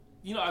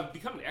I've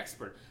become an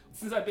expert.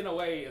 Since I've been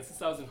away and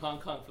since I was in Hong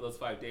Kong for those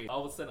 5 days,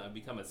 all of a sudden I've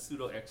become a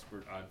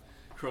pseudo-expert on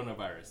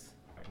coronavirus.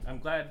 I'm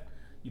glad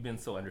you've been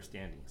so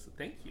understanding, so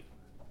thank you.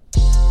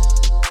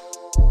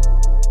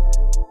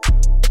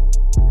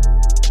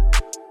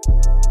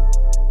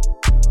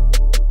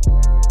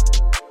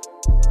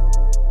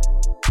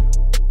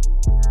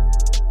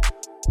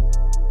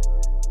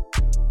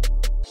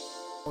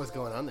 What's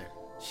going on there?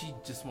 She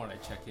just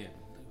wanted to check in.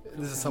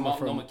 This is someone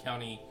from Multnomah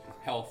County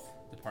Health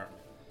Department.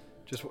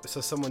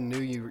 So someone knew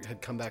you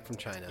had come back from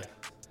China. Yeah,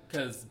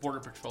 because Border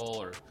Patrol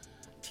or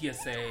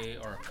TSA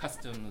or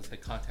Customs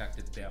had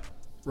contacted them.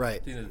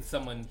 Right. There's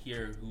someone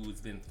here who's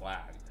been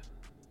flagged.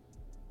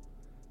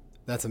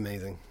 That's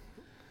amazing.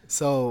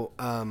 So,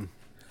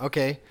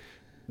 okay,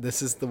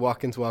 this is the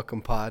Walk-Ins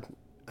Welcome Pod.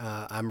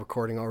 I'm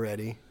recording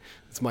already.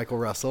 It's Michael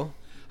Russell.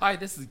 Hi,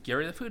 this is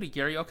Gary the Foodie,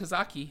 Gary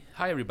Okazaki.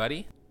 Hi,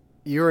 everybody.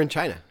 You were in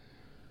China.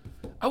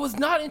 I was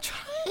not in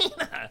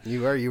China.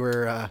 You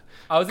were.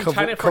 I was in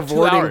China for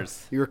 2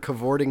 hours. You were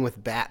cavorting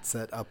with bats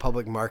at a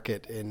public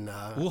market in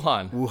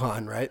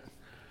Wuhan, right?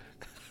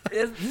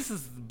 This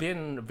has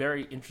been a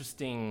very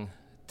interesting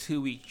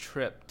 2-week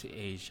trip to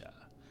Asia.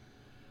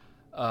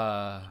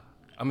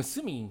 I'm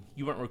assuming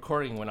you weren't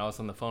recording when I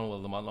was on the phone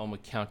with the Multnomah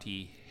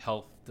County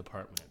Health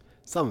Department.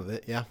 Some of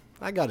it, yeah.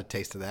 I got a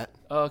taste of that.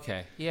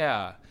 Okay,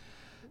 yeah.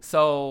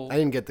 So I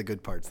didn't get the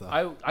good parts,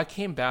 though. I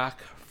came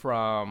back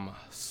from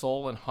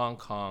Seoul and Hong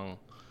Kong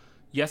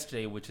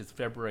yesterday, which is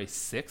February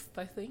 6th,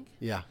 I think.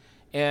 Yeah.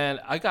 And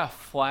I got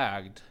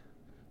flagged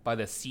by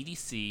the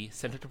CDC,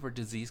 Center for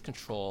Disease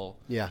Control,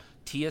 yeah,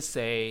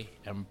 TSA,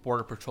 and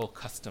Border Patrol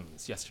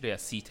Customs yesterday at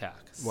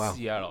SeaTac, wow,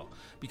 Seattle,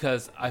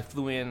 because I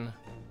flew in,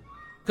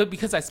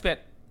 because I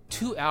spent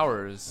 2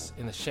 hours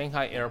in the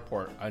Shanghai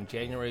airport on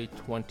January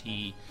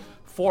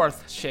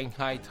 24th,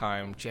 Shanghai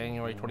time,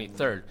 January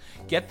 23rd.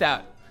 Get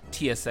that,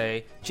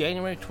 TSA,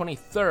 January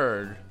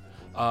 23rd,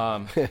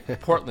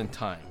 Portland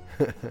time.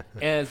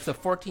 And it's a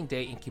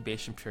 14-day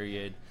incubation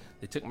period.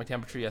 They took my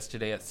temperature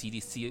yesterday at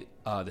CDC,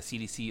 the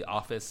CDC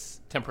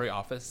office, temporary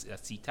office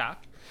at SeaTac.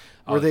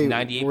 Were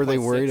they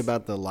worried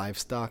about the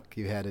livestock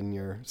you had in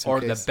your suitcase?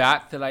 Or the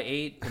bat that I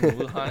ate in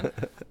Wuhan?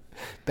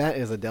 Bat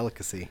is a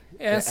delicacy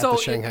at the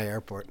Shanghai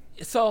airport.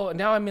 So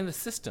now I'm in the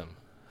system.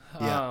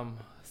 Yeah.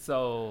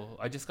 So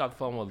I just got the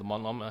phone with the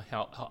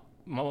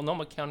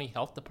Multnomah County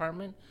Health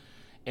Department,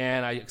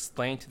 and I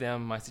explained to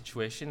them my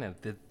situation and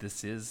that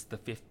this is the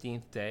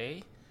 15th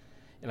day,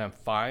 and I'm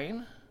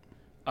fine.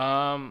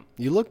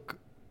 You look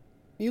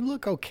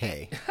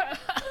okay.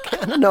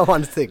 I don't know how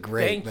to say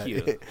great. Thank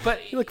you.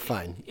 But you look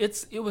fine.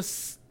 It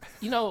was,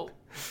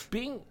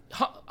 being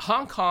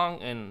Hong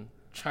Kong and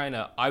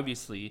China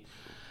obviously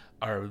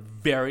are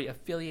very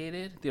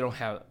affiliated.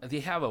 They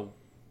have a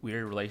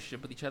weird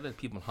relationship with each other.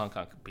 People in Hong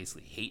Kong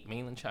basically hate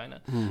mainland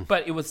China.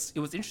 But it was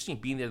interesting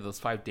being there those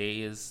 5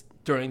 days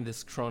during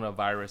this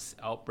coronavirus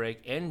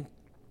outbreak and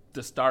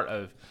the start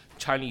of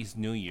Chinese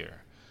New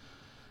Year.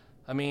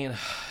 I mean,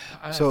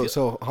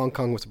 so Hong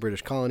Kong was a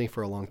British colony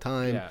for a long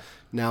time. Yeah.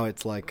 Now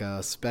it's like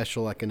a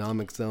special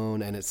economic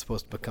zone, and it's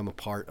supposed to become a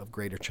part of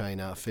Greater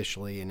China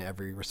officially in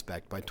every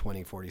respect by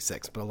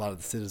 2046. But a lot of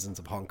the citizens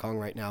of Hong Kong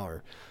right now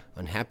are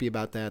unhappy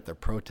about that. They're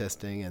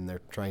protesting, and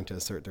they're trying to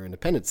assert their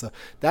independence. So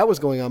that was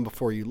going on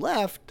before you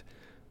left.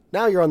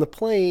 Now you're on the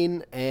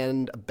plane,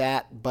 and a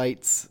bat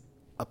bites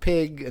a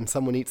pig, and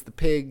someone eats the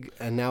pig,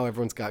 and now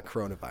everyone's got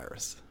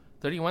coronavirus.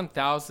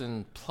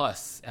 31,000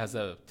 plus as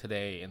of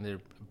today, and there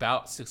are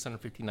about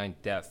 659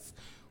 deaths,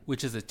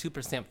 which is a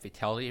 2%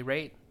 fatality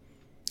rate.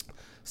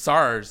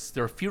 SARS,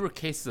 there are fewer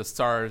cases of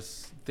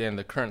SARS than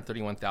the current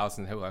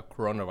 31,000 who have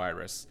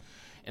coronavirus.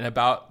 And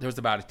there was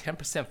about a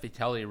 10%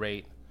 fatality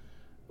rate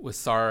with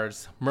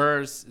SARS.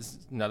 MERS is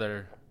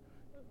another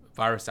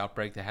virus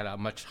outbreak that had a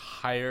much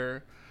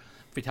higher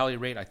fatality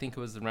rate. I think it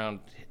was around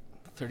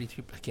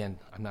 33. Again,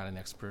 I'm not an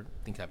expert.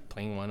 I think I'm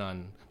playing one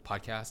on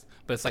podcast,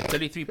 but it's like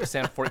 33%,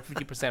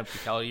 50%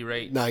 fatality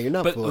rate. No, you're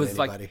not fooling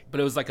anybody.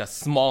 But it was like a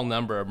small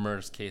number of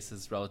MERS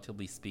cases,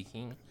 relatively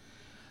speaking.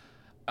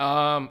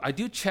 I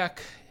do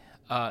check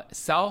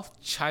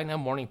South China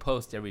Morning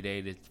Post every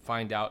day to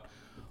find out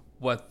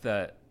what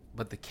the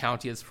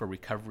count is for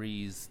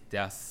recoveries,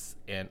 deaths,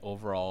 and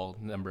overall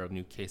number of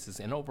new cases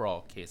and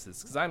overall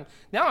cases. Because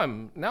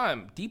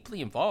I'm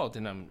deeply involved,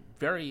 and I'm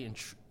very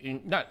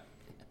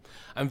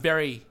I'm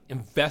very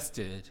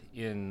invested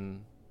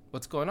in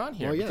what's going on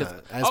here. Well,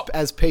 yeah.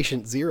 As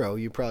patient zero,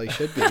 you probably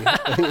should be.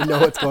 You know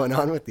what's going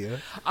on with you.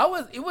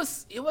 It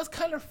was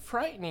kind of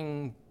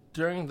frightening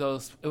during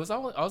those. I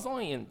was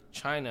only in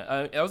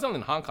China. I was only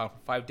in Hong Kong for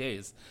 5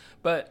 days,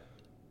 but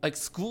like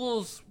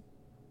schools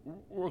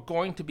were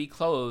going to be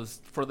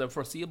closed for the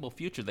foreseeable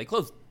future. They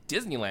closed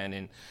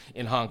Disneyland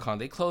in Hong Kong.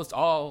 They closed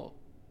all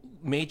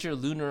major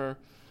lunar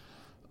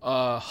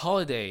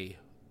holiday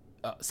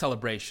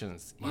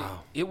celebrations.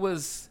 Wow. It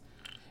was,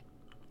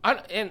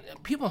 and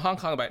people in Hong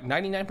Kong, about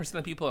 99%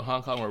 of people in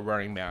Hong Kong were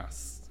wearing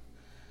masks.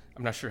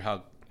 I'm not sure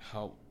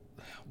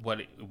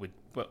what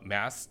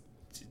masks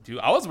do.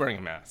 I was wearing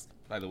a mask,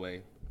 by the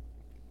way,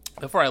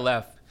 before I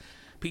left,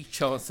 Peak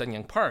Cho and Sun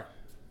Young Park,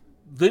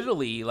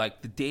 literally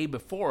like the day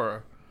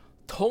before,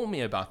 told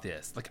me about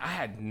this. Like I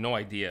had no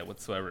idea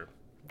whatsoever.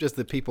 Just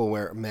that people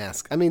wear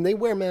masks. I mean, they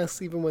wear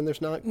masks even when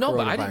there's not. No,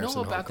 but I coronavirus didn't know in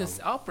Hong about Kong. this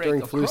outbreak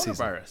During of flu season.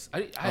 coronavirus. I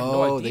had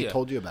no idea. They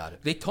told you about it.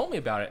 They told me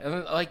about it,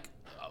 and like,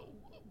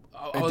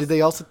 And did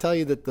they also tell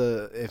you that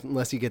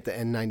unless you get the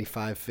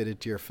N95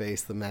 fitted to your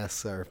face, the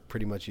masks are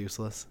pretty much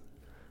useless?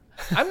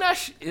 I'm not.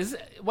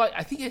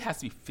 I think it has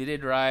to be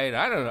fitted right.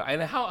 I don't know.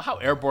 And how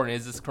airborne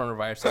is this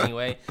coronavirus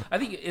anyway? I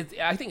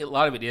think a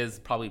lot of it is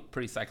probably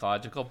pretty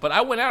psychological. But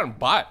I went out and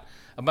bought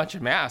a bunch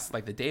of masks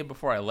like the day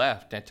before I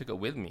left, and I took it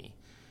with me.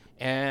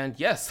 And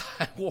yes,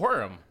 I wore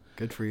them.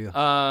 Good for you.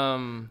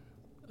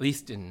 At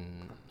least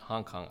in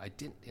Hong Kong, I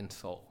didn't in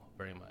Seoul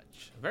very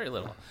much, very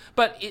little.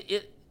 But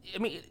it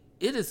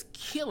is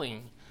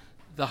killing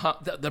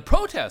the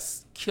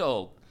protests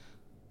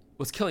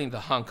was killing the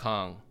Hong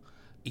Kong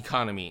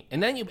economy.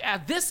 And then you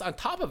add this on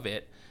top of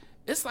it,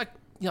 it's like,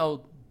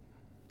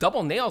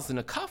 double nails in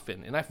a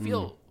coffin. And I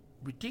feel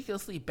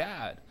ridiculously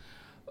bad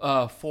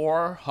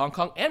for Hong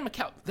Kong and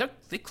Macau.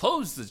 They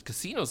closed the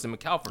casinos in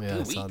Macau for 2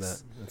 weeks. I saw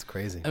that. That's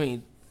crazy. I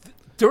mean,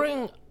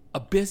 during a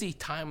busy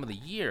time of the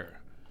year,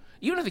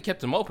 even if they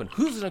kept them open,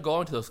 who's going to go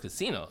into those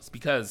casinos?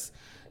 Because,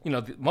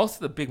 most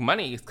of the big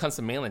money comes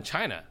from mainland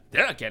China.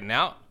 They're not getting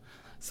out.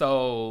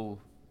 So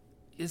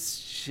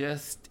it's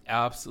just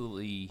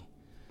absolutely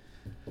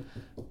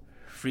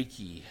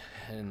freaky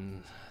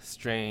and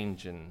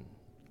strange. And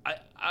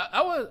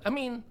I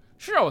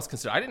was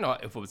concerned. I didn't know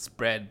if it would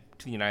spread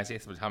to the United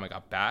States by the time I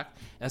got back.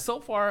 And so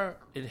far,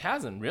 it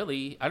hasn't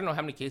really. I don't know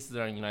how many cases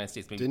there are in the United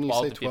States. Maybe Didn't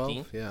 12 you say to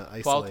 15. 12? Yeah,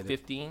 isolated. 12 to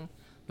 15.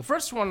 The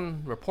first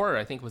one reported,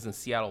 I think, was in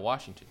Seattle,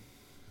 Washington.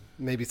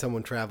 Maybe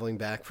someone traveling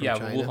back from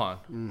China?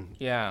 Wuhan.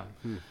 Yeah.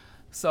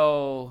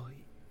 So,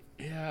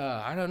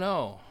 I don't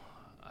know.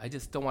 I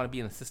just don't want to be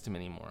in the system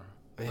anymore.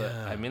 But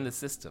I'm in the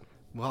system.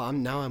 Well,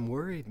 I'm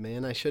worried,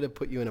 man. I should have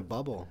put you in a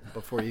bubble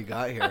before you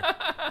got here.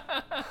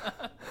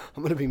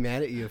 I'm going to be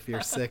mad at you if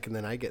you're sick and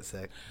then I get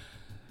sick.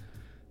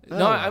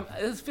 No,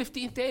 it's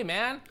 15th day,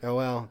 man. Oh,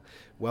 well.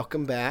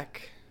 Welcome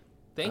back.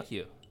 Thank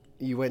you.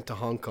 You went to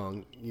Hong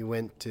Kong. You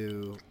went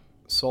to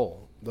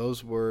Seoul.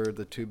 Those were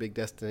the two big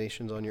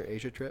destinations on your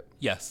Asia trip?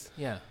 Yes.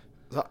 Yeah.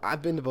 So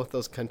I've been to both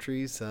those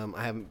countries.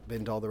 I haven't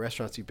been to all the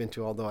restaurants you've been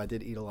to, although I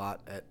did eat a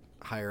lot at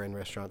higher-end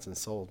restaurants in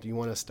Seoul. Do you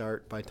want to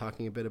start by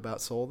talking a bit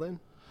about Seoul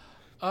then?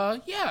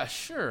 Yeah,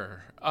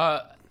 sure.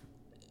 I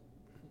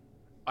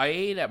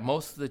ate at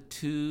most of the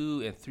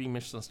 2 and 3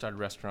 Michelin-starred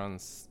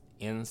restaurants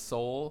in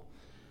Seoul.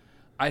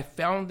 I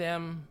found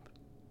the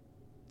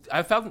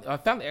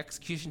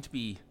execution to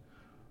be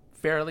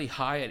fairly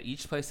high at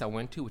each place I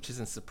went to, which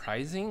isn't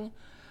surprising.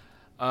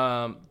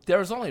 There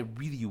was only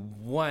really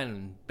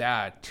one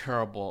bad,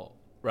 terrible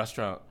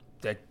restaurant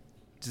that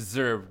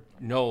deserved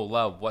no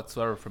love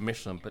whatsoever from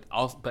Michelin, but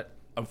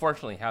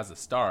unfortunately has a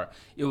star.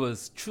 It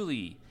was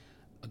truly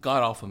a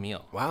god-awful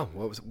meal. Wow.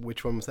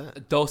 Which one was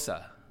that?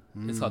 Dosa.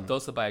 It's called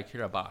Dosa by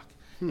Akira Bach.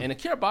 And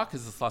Akira Bach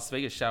is this Las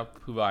Vegas chef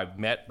who I've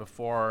met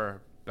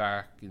before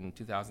back in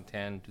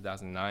 2010,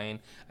 2009.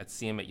 I'd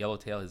see him at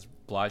Yellowtail, his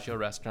Bellagio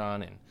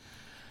restaurant, and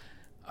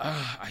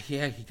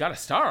he got a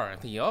star. I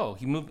think,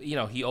 he moved,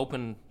 he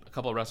opened a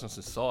couple of restaurants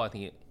in Seoul. I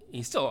think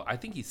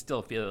he's still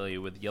affiliated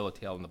with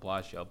Yellowtail and the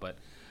Bellagio, but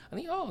I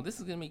think, this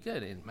is going to be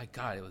good. And my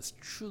God, it was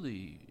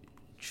truly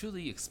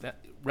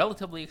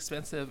relatively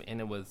expensive, and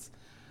it was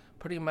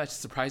pretty much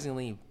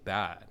surprisingly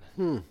bad.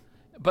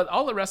 But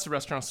all the rest of the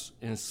restaurants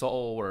in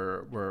Seoul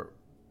were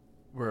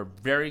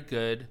very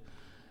good.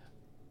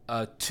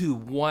 To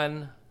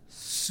one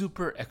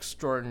super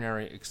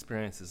extraordinary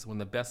experiences, one of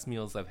the best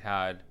meals I've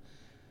had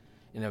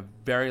in a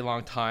very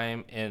long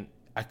time, and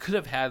I could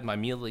have had my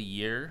meal of the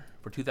year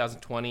for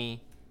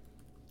 2020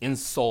 in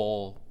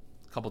Seoul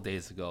a couple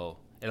days ago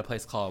at a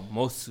place called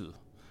Mosu.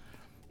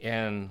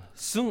 And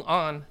Sung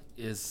An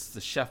is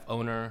the chef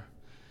owner.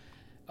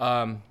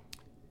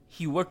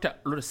 He worked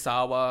at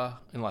Urasawa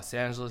in Los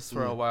Angeles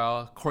for a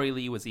while. Corey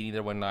Lee was eating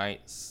there one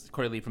night.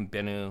 Corey Lee from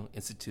Bennu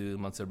Institute,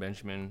 Monsieur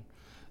Benjamin.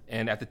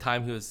 And at the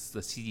time, he was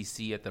the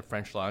CDC at the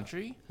French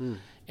Laundry.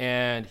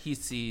 And he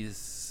sees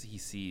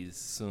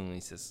Sung. He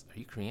says, "Are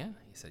you Korean?"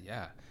 He said,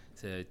 "Yeah." He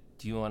said,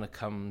 "Do you want to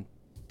come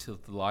to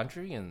the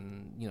laundry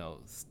and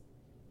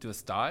do a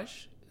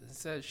stage?" He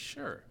said,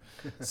 "Sure."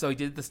 So he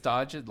did the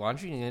stage at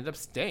laundry and he ended up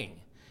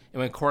staying.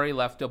 And when Corey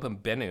left to open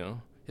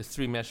Bennu, his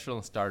 3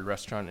 Michelin-starred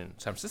restaurant in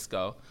San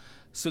Francisco,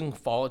 Sung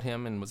followed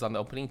him and was on the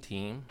opening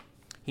team.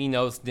 He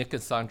knows Nick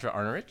and Sandra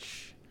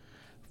Arnerich.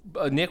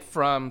 Nick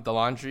from the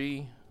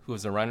laundry, who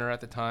was a runner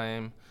at the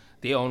time.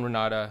 They own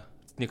Renata.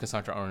 Nick and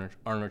Sandra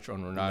Arnerich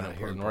own Renata in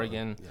Portland,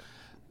 Oregon.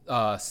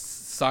 Yeah.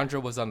 Sandra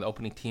was on the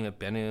opening team at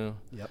Bennu.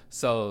 Yep.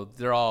 So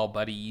they're all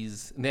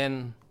buddies. And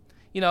then,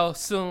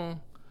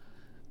 Sung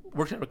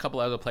worked at a couple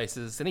other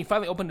places. And he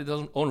finally opened his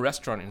own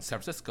restaurant in San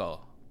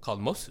Francisco called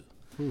Mosu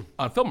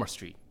on Fillmore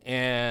Street.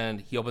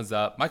 And he opens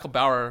up. Michael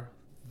Bauer,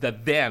 the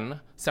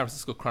then San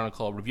Francisco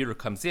Chronicle reviewer,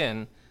 comes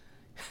in.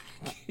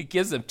 He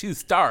gives him 2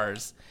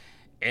 stars.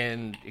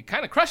 And it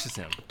kind of crushes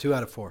him. 2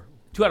 out of 4.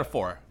 2 out of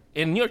 4.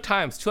 in New York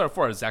Times, 2 out of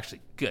 4 is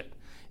actually good.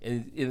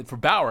 For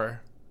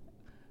Bauer,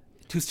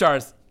 2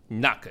 stars,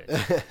 not good.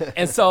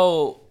 And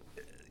so,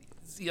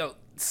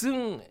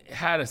 Soong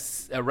had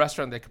a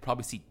restaurant that could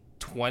probably seat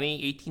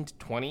 18 to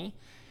 20.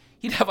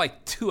 He'd have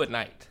like 2 at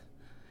night.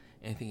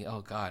 And thinking,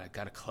 oh God, I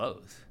gotta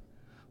close.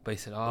 But he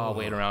said, I'll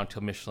wait around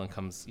till Michelin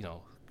comes,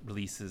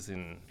 releases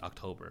in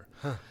October.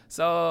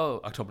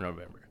 So October,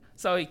 November.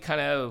 So he kind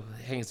of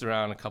hangs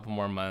around a couple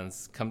more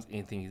months, comes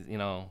and thinks,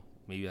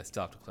 maybe I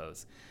still have to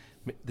close.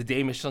 The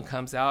day Michelin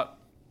comes out,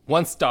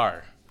 1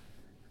 star,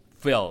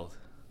 filled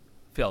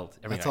every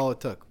night. That's all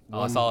it took.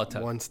 That's all it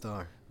took. 1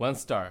 star. 1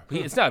 star.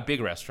 It's not a big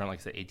restaurant, like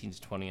I said, 18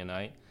 to 20 a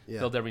night. Yeah.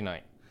 Filled every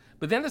night.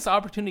 But then this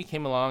opportunity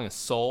came along in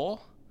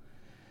Seoul,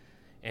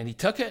 and he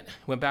took it,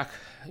 went back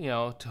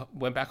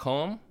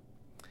home,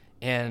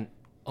 and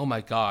oh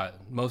my God,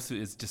 Mosu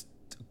is just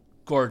a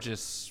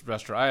gorgeous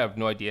restaurant. I have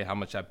no idea how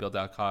much that build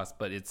out cost,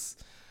 but it's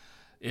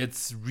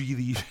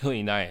really,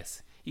 really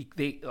nice.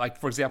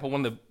 For example,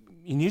 one of the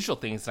unusual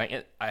things,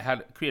 I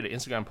had created an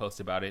Instagram post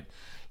about it.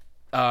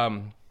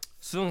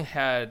 Soong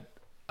had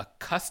a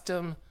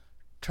custom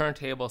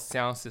turntable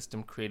sound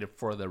system created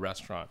for the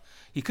restaurant.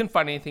 He couldn't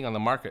find anything on the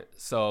market,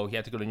 so he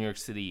had to go to New York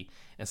City,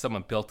 and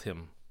someone built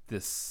him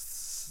this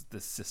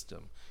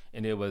system.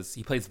 And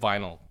he plays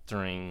vinyl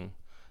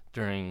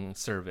during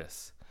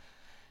service,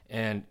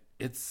 and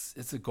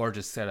it's a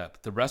gorgeous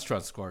setup. The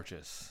restaurant's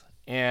gorgeous.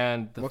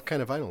 And what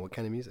kind of vinyl? What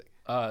kind of music?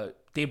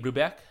 Dave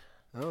Brubeck.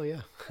 Oh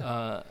yeah.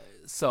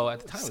 So at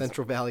the time,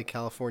 Central Valley,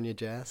 California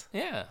jazz.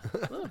 Yeah, a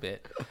little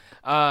bit.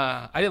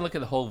 I didn't look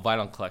at the whole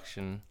vinyl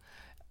collection.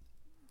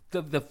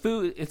 The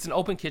food, it's an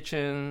open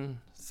kitchen,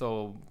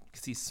 so you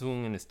can see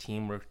Soong and his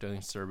team work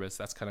doing service.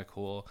 That's kind of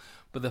cool.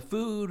 But the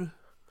food,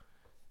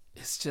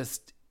 it's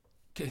just,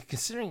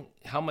 considering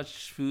how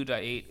much food I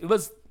ate, it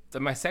was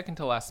my second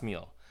to last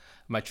meal,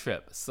 my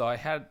trip. So I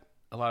had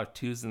a lot of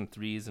 2s and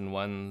 3s and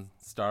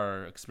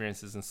 1-star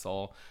experiences in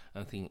Seoul.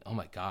 And I'm thinking, oh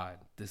my God,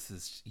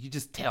 you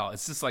just tell.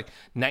 It's just like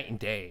night and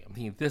day. I'm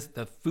thinking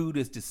the food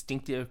is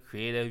distinctive,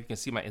 creative. You can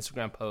see my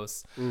Instagram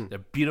posts. They're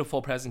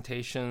beautiful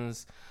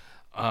presentations.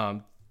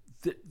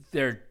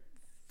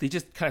 They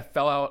just kind of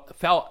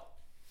fell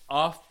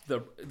off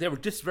they were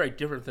just very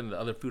different than the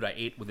other food I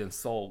ate within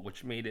Seoul,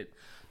 which made it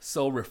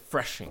so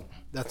refreshing.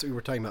 That's what we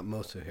were talking about,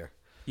 Mosu here.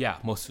 Yeah,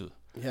 Mosu.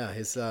 Yeah,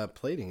 his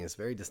plating is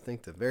very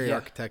distinctive, very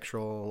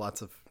architectural,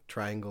 lots of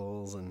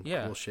triangles and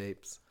cool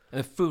shapes. And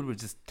the food was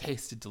just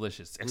tasted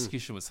delicious.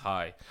 Execution was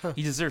high.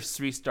 He deserves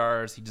 3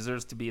 stars. He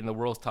deserves to be in the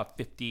world's top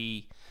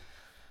 50.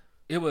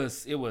 It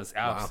was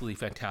absolutely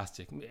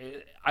fantastic.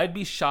 I'd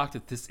be shocked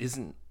if this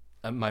isn't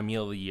my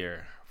meal of the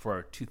year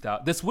for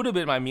 2000. This would have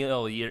been my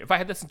meal of the year. If I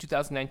had this in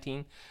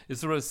 2019,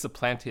 this would have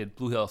supplanted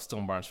Blue Hill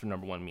Stone Barns for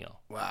 #1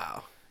 meal.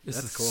 Wow.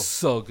 That's cool.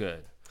 So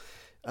good.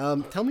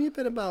 Tell me a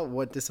bit about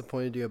what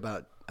disappointed you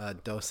about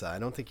dosa. I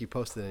don't think you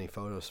posted any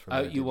photos from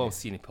it. You won't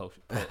see any post.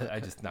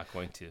 I'm just not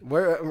going to.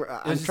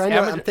 I'm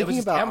thinking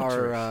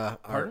about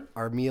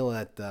our meal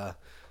at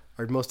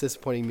our most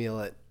disappointing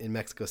meal in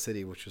Mexico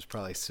City, which was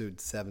probably Sud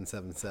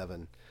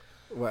 777.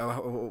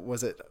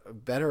 Was it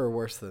better or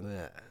worse than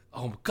that?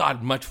 Oh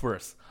God, much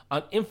worse.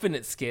 On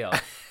infinite scale.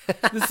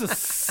 This is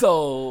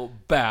so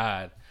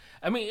bad.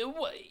 I mean,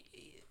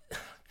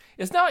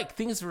 it's not like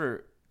things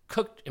were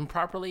cooked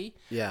improperly.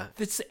 Yeah.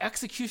 It's the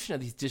execution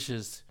of these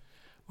dishes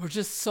were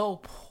just so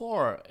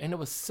poor, and it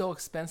was so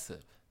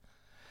expensive.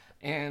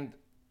 And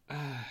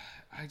I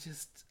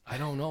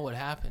don't know what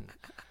happened.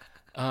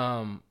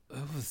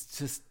 It was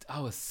just, I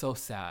was so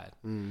sad.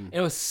 It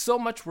was so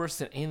much worse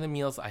than any of the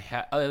meals I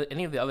had,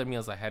 any of the other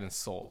meals I had in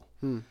Seoul.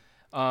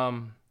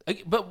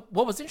 But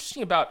what was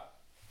interesting about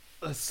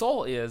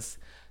Seoul is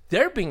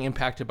they're being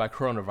impacted by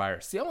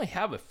coronavirus. They only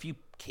have a few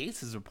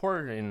cases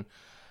reported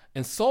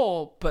in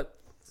Seoul, but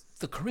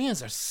the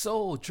Koreans are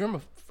so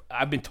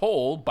I've been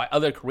told by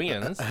other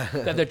Koreans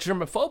that they're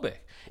germophobic.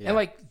 Yeah.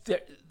 And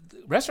the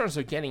restaurants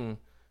are getting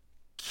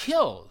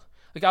killed.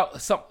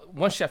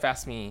 One chef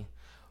asked me,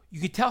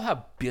 you could tell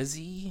how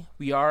busy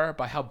we are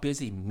by how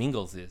busy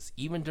Mingles is,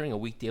 even during a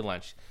weekday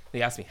lunch.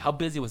 They asked me, how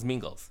busy was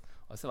Mingles?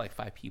 I said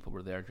 5 people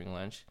were there during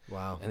lunch.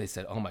 Wow. And they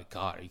said, oh my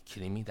God, are you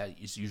kidding me? That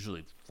is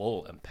usually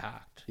full and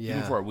packed, yeah,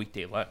 even for a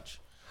weekday lunch.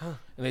 Huh.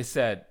 And they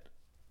said,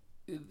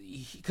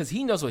 because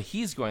he knows what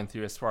he's going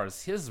through as far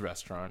as his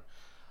restaurant,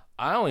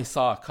 I only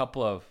saw a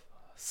couple of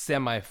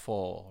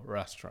semi-full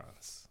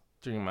restaurants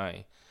during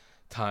my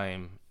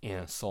time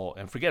in Seoul.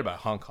 And forget about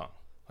Hong Kong.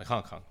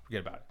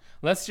 Forget about it.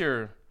 Unless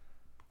forget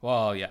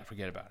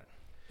about it.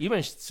 Even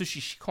Sushi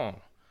Shikong,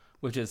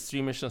 which is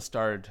 3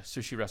 Michelin-starred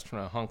sushi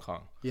restaurant in Hong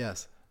Kong.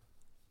 Yes.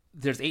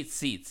 There's 8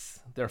 seats.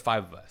 There are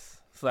 5 of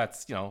us. So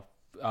that's,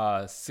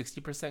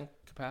 60%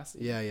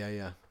 capacity.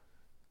 Yeah.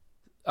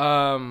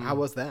 How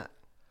was that?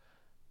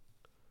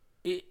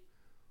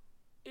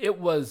 It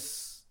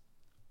was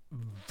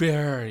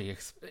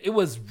it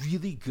was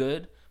really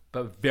good,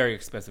 but very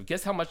expensive.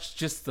 Guess how much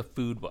just the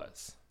food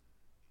was?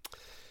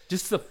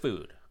 Just the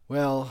food.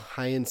 Well,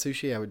 high-end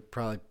sushi, I would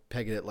probably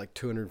peg it at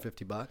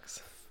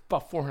 $250.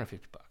 About $450.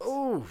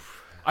 Oh,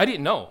 I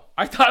didn't know.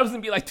 I thought it was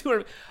gonna be like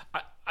 200.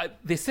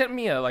 They sent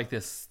me like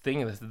this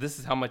thing. And this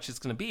is how much it's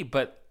gonna be,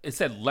 but it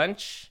said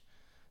lunch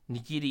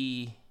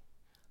nigiri.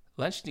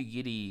 It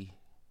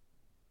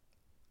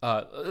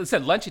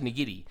said lunch and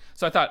nigiri.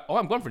 So I thought, oh,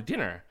 I'm going for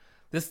dinner.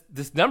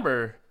 This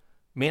number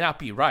may not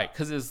be right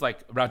because it's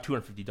like around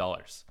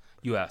 $250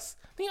 US.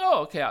 I think,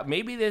 oh, okay,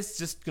 maybe this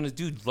just gonna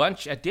do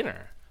lunch at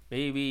dinner.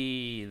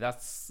 Maybe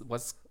that's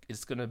what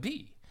it's gonna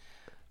be.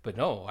 But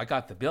no, I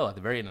got the bill at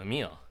the very end of the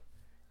meal,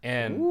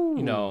 and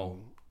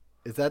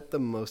is that the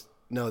most?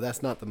 No,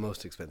 that's not the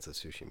most expensive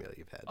sushi meal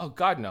you've had. Oh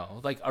God, no!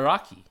 Like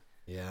Araki.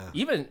 Yeah.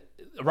 Even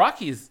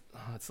Araki is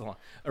it's so long.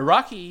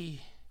 Araki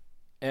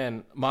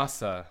and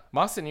Masa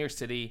in New York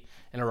City,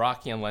 and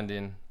Araki in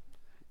London,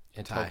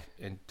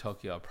 and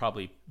Tokyo,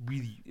 probably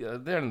really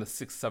they're in the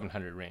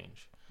 600-700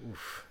 range.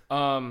 Oof.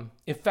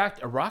 In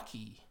fact,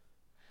 Araki.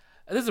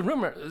 There's a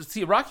rumor.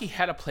 See, Araki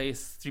had a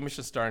place 3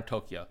 Michelin star in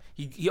Tokyo.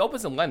 He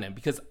opens in London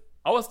because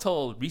I was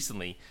told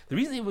recently the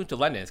reason he moved to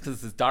London is because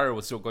his daughter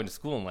was still going to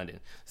school in London.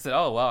 He said,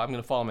 "Oh well, I'm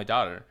going to follow my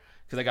daughter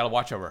because I got to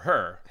watch over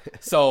her.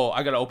 So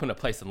I got to open a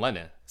place in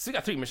London." So he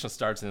got 3 Michelin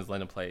stars in his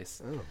London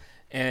place. Oh.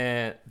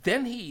 And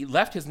then he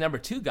left his number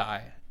 2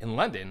 guy in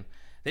London.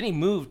 Then he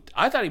moved.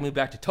 I thought he moved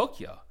back to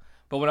Tokyo,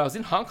 but when I was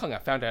in Hong Kong, I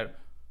found out,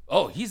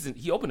 oh,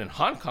 he opened in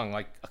Hong Kong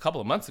like a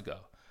couple of months ago,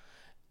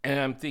 and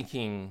I'm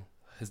thinking.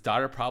 His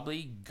daughter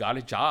probably got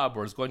a job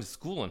or is going to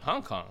school in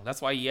Hong Kong.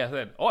 That's why he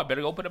said, oh, I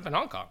better open up in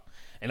Hong Kong.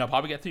 And I'll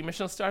probably get 3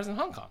 Michelin stars in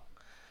Hong Kong.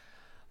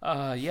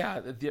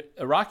 The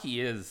Araki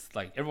is,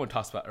 like, everyone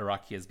talks about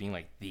Araki as being,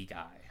 like, the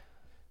guy.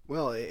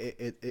 Well,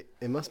 it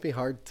must be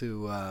hard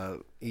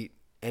to eat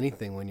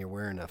anything when you're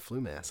wearing a flu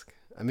mask.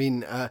 I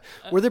mean,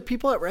 were there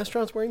people at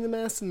restaurants wearing the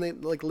masks and they,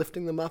 like,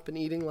 lifting them up and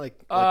eating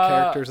like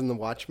characters in The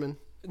Watchmen?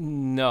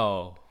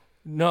 No,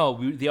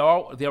 they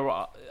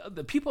were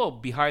the people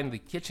behind the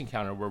kitchen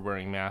counter were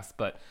wearing masks,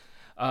 but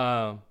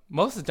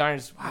most of the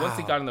diners once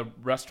they got in the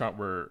restaurant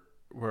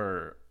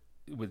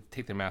would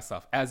take their masks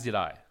off, as did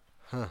I.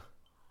 Huh.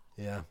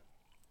 Yeah.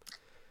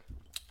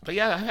 But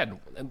yeah, I had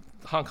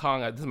Hong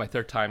Kong. This is my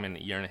 3rd time in a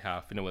year and a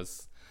half, and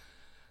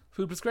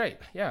food was great.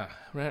 Yeah,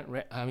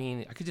 I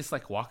mean, I could just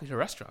like walk into a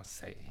restaurant and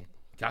say,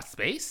 "Got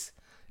space?"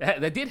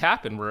 That did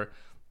happen. Where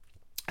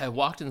I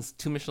walked in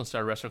 2 Michelin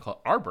star restaurant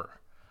called Arbor.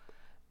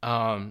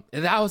 And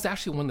that was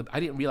actually I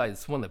didn't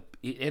realize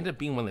it ended up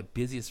being one of the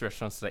busiest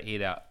restaurants that I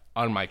ate at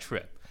on my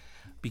trip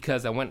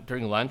because I went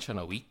during lunch on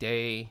a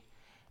weekday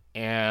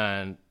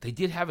and they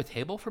did have a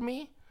table for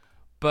me,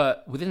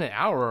 but within an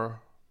hour,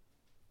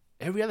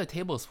 every other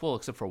table was full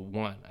except for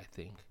one, I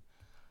think.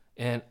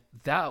 And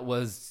that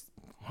was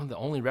one of the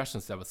only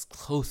restaurants that was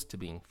close to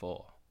being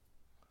full.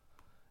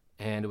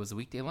 And it was a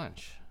weekday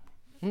lunch.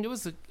 And it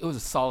was a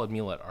solid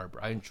meal at Arbor.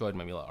 I enjoyed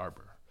my meal at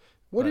Arbor.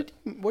 What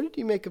did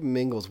you make of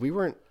Mingles? We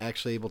weren't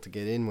actually able to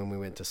get in when we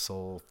went to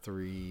Seoul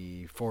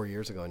 3-4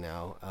 years ago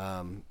now.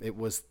 It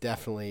was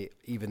definitely,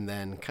 even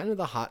then, kind of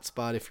the hot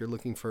spot if you're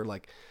looking for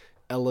like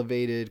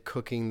elevated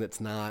cooking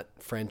that's not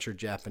French or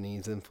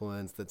Japanese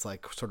influence, that's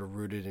like sort of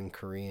rooted in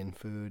Korean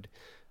food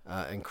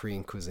and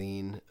Korean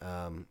cuisine.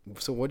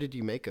 So what did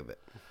you make of it?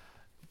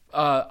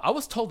 I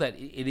was told that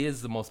it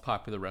is the most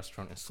popular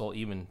restaurant in Seoul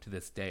even to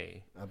this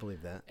day. I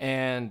believe that.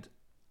 And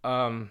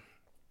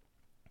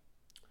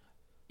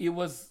it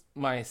was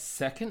my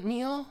 2nd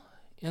meal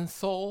in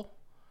Seoul.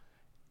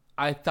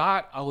 I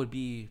thought I would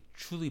be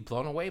truly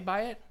blown away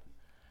by it.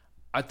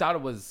 I thought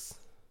it was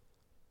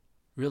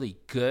really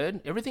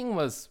good. Everything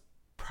was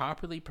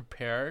properly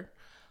prepared.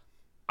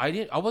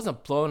 I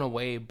wasn't blown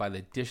away by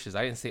the dishes.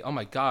 I didn't say, "Oh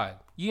my God."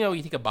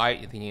 You take a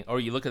bite,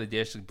 or you look at the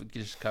dish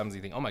comes, and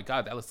you think, "Oh my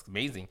God, that looks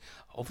amazing."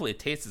 Hopefully it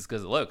tastes as good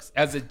as it looks,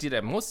 as it did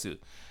at Mosu.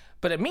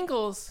 But at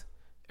Mingles,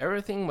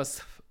 everything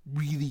was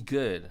really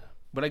good.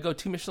 Would I go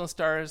 2 Michelin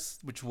stars,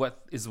 which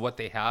what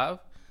they have?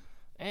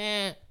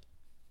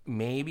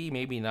 Maybe,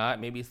 maybe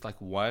not. Maybe it's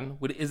like 1.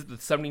 Is it the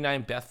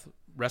 79th best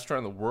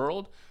restaurant in the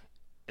world?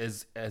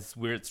 As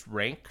where it's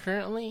ranked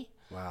currently?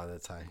 Wow,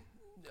 that's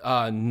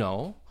high.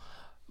 No.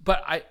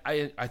 But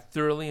I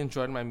thoroughly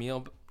enjoyed my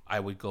meal.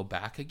 I would go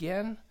back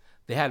again.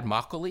 They had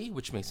makgeolli,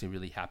 which makes me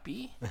really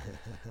happy.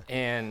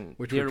 And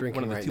which they're we're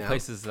drinking one of the right 2 now.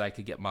 Places that I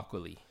could get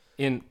makgeolli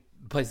in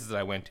places that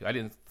I went to. I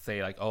didn't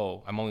say like,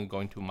 oh, I'm only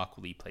going to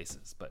makgeolli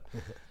places, but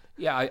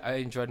yeah, I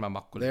enjoyed my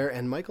makgeolli there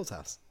and Michael's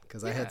house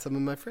because I had some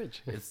in my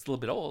fridge. It's a little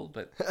bit old,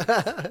 but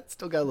it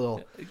still got a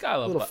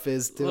little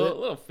fizz to it. A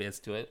little fizz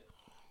to it.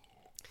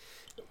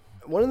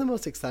 One of the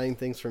most exciting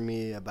things for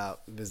me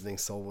about visiting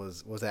Seoul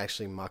was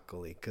actually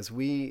makgeolli because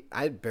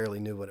I barely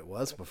knew what it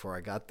was before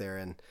I got there,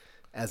 and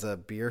as a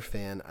beer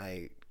fan,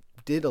 I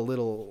did a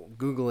little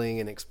Googling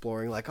and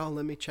exploring, like, oh,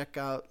 let me check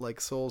out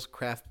like Seoul's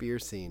craft beer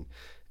scene.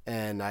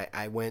 And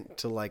I went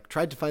to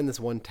tried to find this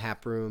one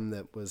tap room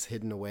that was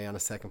hidden away on a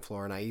 2nd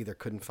floor, and I either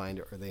couldn't find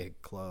it or they had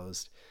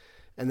closed.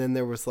 And then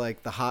there was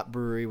like the Hot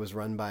Brewery was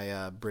run by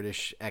a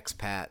British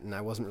expat, and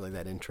I wasn't really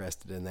that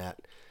interested in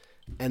that.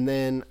 And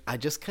then we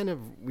just kind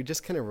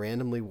of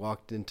randomly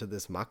walked into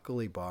this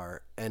makgeolli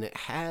bar, and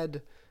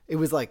it It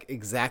was like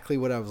exactly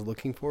what I was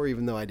looking for,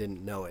 even though I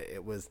didn't know it.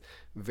 It was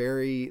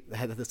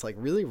had this like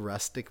really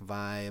rustic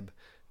vibe.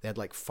 They had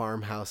like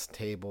farmhouse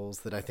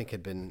tables that I think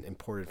had been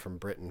imported from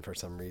Britain for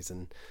some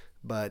reason.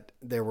 But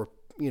there were,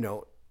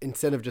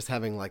 instead of just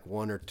having like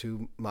one or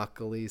two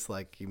makgeollis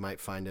like you might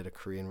find at a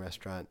Korean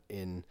restaurant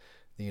in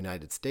the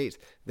United States,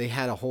 they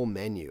had a whole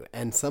menu.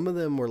 And some of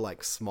them were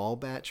like small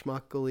batch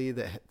makgeolli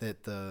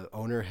that the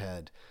owner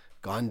had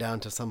gone down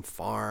to some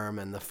farm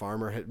and the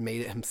farmer had made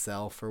it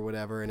himself or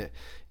whatever. And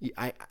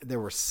there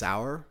were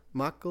sour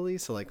makgeolli,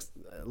 so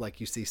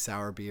like you see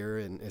sour beer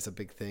and is a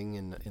big thing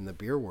in the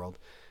beer world.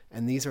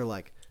 And these are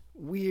like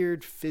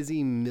weird,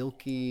 fizzy,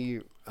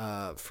 milky,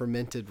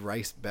 fermented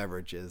rice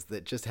beverages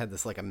that just had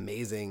this like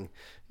amazing,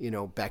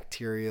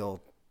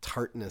 bacterial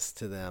tartness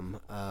to them.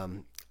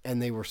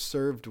 And they were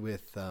served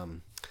with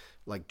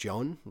like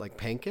jeon, like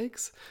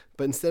pancakes,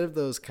 but instead of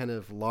those kind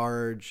of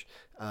large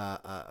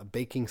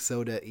baking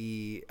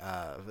soda-y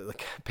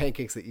like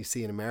pancakes that you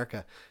see in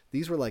America,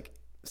 these were like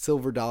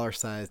silver dollar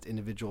sized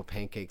individual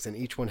pancakes, and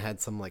each one had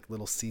some like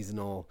little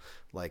seasonal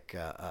like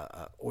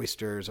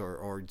oysters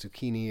or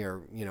zucchini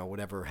or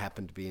whatever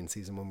happened to be in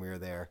season when we were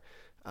there.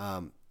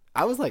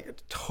 I was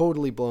like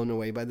totally blown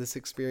away by this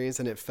experience,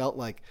 and it felt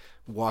like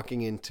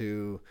walking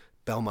into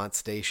Belmont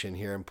Station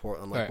here in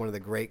Portland, like one of the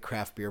great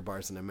craft beer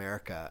bars in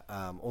America.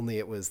 Only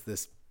it was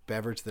this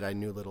beverage that I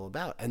knew little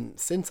about. And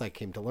since I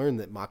came to learn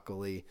that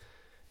makgeolli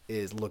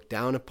is looked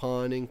down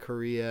upon in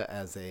Korea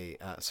as a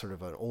sort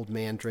of an old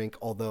man drink,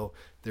 although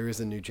there is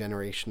a new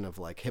generation of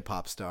like hip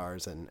hop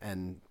stars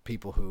and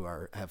people who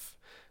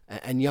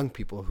and young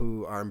people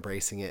who are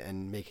embracing it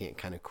and making it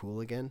kind of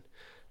cool again.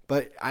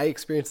 But I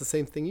experienced the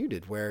same thing you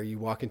did, where you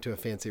walk into a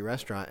fancy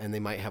restaurant and they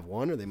might have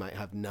one or they might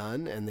have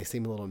none, and they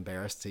seem a little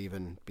embarrassed to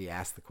even be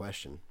asked the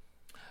question.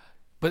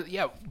 But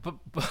yeah, but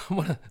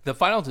the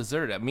final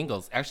dessert at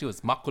Mingles actually was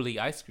makgeolli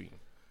ice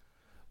cream,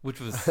 which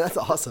was that's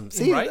awesome.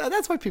 See, right?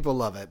 That's why people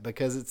love it,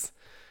 because it's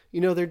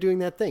they're doing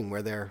that thing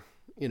where they're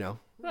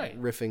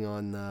right riffing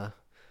on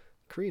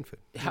Korean food.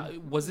 How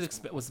was it?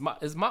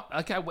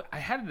 I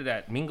had it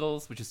at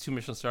Mingles, which is 2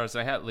 Michelin stars,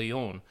 and I had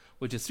Leon,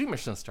 which is 3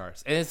 Michelin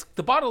stars, and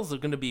the bottles are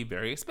going to be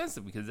very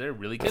expensive because they're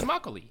really good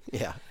makgeolli.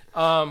 Yeah.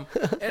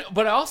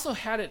 But I also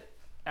had it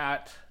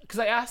because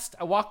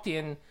I walked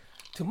in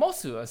to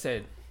Mosu. I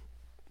said,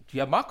 "Do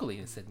you have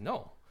makgeolli?" They said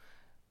no,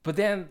 but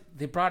then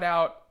they brought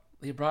out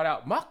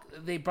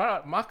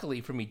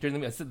makgeolli for me during the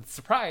meal. I said,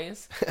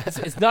 "Surprise!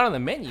 It's not on the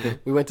menu."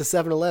 We went to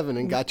 7-Eleven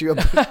and got you a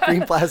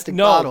green plastic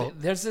bottle. No,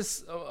 there's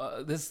this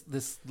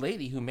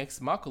lady who makes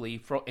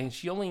makgeolli and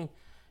she only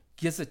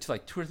gives it to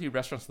like 2 or 3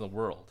 restaurants in the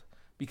world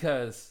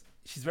because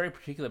she's very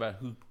particular about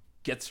who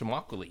gets her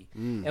makgeolli.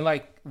 And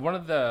like one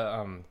of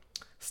the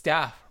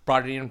staff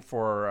brought it in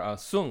for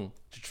Sung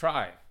to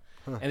try,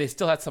 and they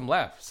still had some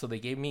left, so they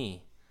gave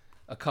me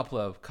a couple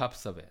of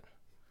cups of it.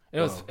 It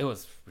was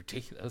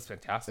ridiculous. It was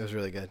fantastic. It was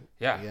really good.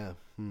 Yeah.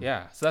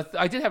 Yeah. So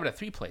I did have it at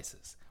 3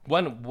 places.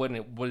 One when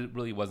it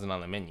really wasn't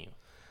on the menu,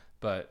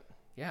 but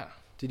yeah.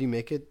 Did you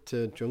make it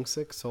to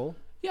Jungsik, Seoul?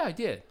 Yeah, I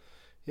did.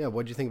 Yeah.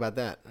 What did you think about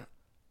that?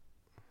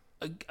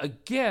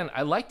 Again,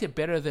 I liked it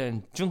better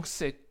than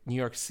Jungsik, New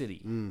York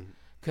City,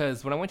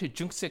 because when I went to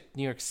Jungsik,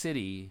 New York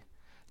City,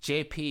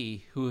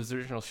 JP, who was the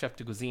original chef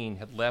de cuisine,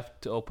 had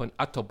left to open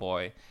Atto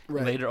Boy,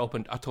 and later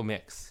opened Atto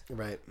Mix.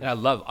 Right. And I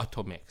love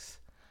Atto Mix.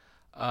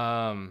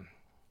 Yeah,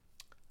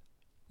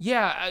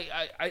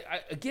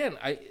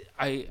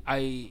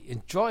 I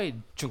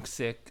enjoyed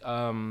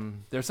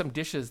Jungsik. There's some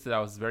dishes that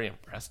I was very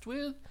impressed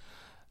with,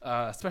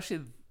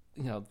 especially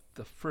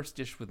the first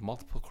dish with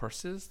multiple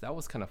courses. That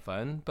was kind of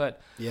fun.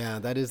 But yeah,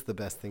 that is the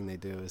best thing they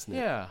do, isn't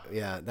it?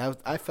 Yeah.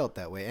 I felt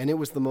that way, and it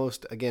was the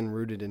most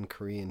rooted in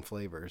Korean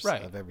flavors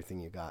of everything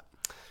you got.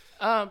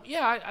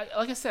 Yeah,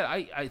 like I said,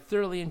 I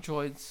thoroughly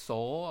enjoyed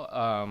Seoul.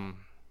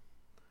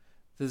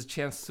 There's a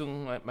chance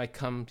Sung might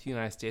come to the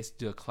United States to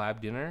do a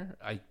collab dinner.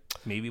 I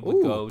maybe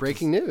would go.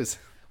 Breaking news.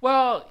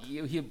 Well,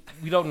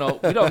 we don't know.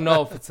 We don't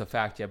know if it's a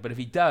fact yet. But if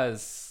he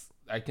does,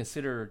 I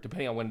consider,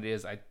 depending on when it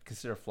is, I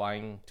consider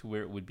flying to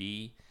where it would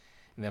be,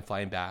 and then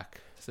flying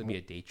back. So it'd be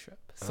a day trip.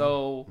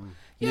 So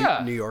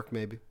yeah, New York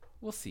maybe.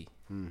 We'll see.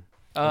 In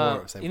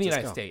the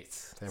United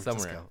States, San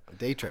Francisco. somewhere. A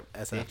day trip.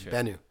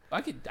 Bennu.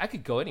 I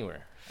could go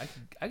anywhere.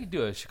 I could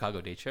do a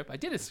Chicago day trip. I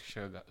did a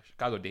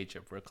Chicago day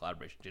trip for a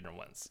collaboration dinner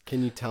once.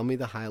 Can you tell me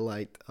the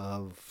highlight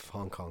of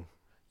Hong Kong?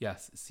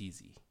 Yes, it's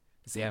easy.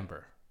 It's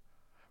Amber.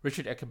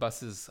 Richard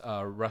Eckenbus's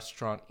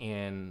restaurant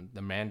in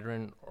the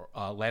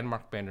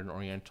landmark Mandarin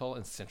Oriental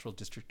in Central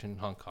District in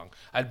Hong Kong.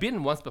 I'd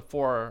been once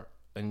before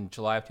in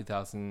July of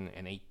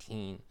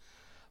 2018.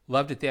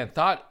 Loved it then.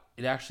 Thought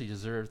it actually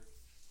deserved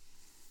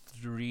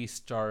 3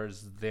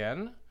 stars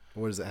then.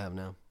 What does it have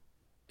now?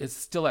 It's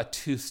still at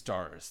 2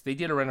 stars. They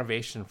did a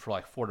renovation for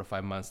like 4 to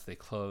 5 months. They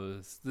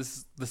closed.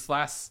 This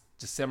last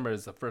December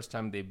is the first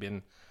time they've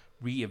been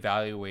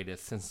reevaluated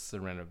since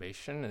the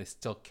renovation, and they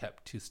still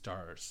kept 2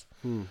 stars.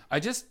 I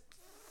just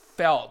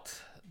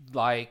felt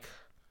like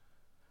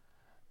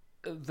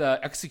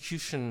the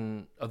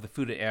execution of the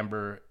food at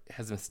Amber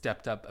has been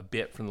stepped up a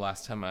bit from the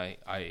last time I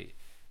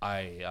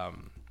I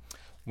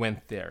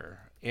went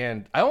there,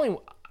 and I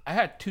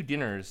had 2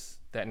 dinners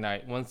that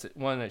night.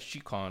 One at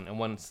Shikon and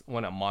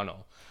one at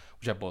Mono,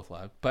 which I both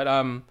loved. But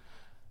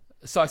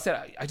so I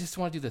said I just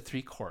want to do the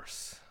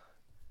 3-course,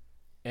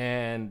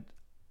 and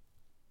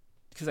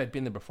because I'd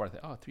been there before, I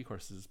thought, 3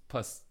 courses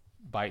plus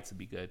bites would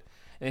be good.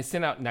 And they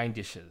sent out 9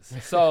 dishes,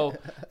 so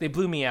they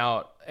blew me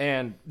out.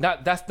 And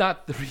that's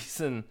not the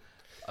reason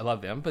I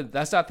love them, but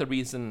that's not the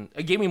reason.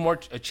 It gave me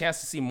a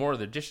chance to see more of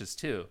their dishes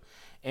too,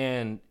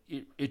 and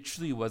it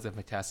truly was a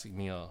fantastic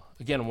meal.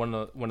 Again, one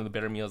of the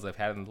better meals I've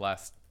had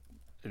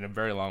in a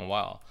very long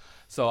while.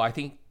 So I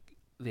think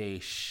they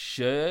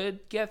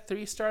should get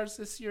 3 stars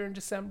this year in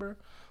December.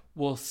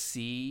 We'll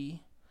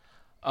see.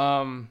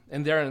 And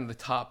they're in the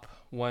top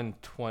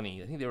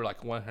 120. I think they were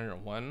like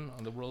 101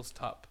 on the world's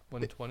top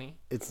 120.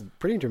 It's a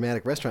pretty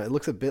dramatic restaurant. It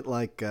looks a bit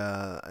like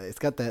it's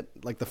got that,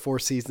 like the Four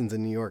Seasons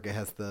in New York. It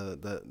has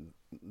the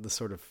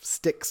sort of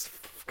sticks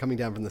coming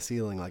down from the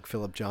ceiling, like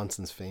Philip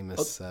Johnson's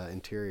famous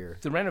interior.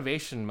 The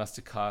renovation must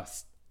have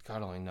cost,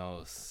 God only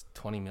knows,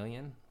 20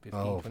 million,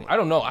 15, 20. I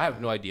don't know. I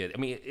have no idea. I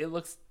mean, it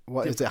looks.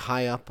 What is it,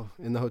 high up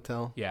in the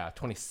hotel? Yeah,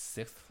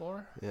 26th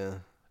floor. Yeah.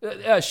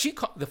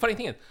 Shikon, the funny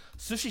thing is,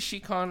 Sushi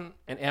Shikon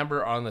and Amber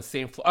are on the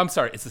same floor. I'm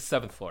sorry, it's the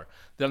 7th floor.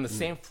 They're on the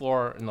same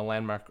floor in the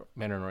landmark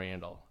Mandarin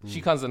Oriental.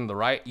 Shikon's on the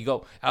right. You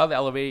go out of the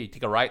elevator, you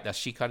take a right, that's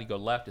Shikon. You go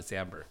left, it's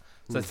Amber.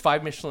 So it's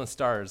 5 Michelin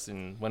stars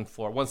in one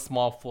floor, one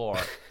small floor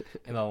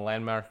in the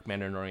landmark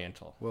Mandarin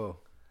Oriental. Whoa.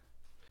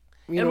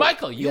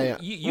 Michael,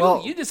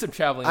 you did some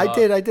traveling. I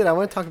did. I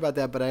want to talk about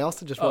that, but I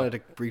also just wanted to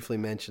briefly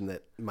mention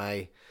that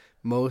my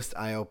most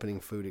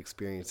eye-opening food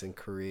experience in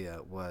Korea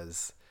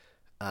was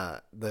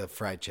the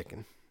fried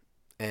chicken.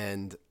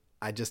 And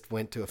I just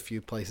went to a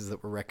few places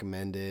that were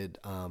recommended.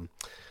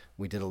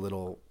 We did a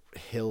little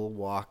hill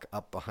walk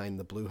up behind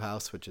the Blue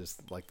House, which is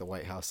like the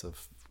White House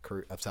of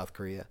South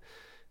Korea,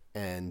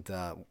 and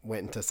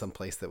went into some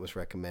place that was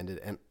recommended.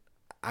 And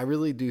I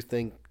really do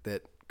think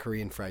that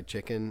Korean fried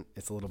chicken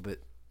is a little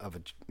bit of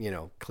a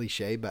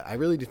cliche, but I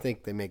really do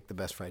think they make the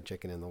best fried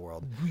chicken in the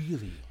world.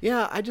 Really?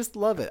 Yeah, I just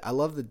love it. I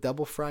love the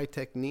double fry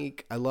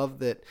technique. I love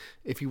that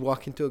if you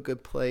walk into a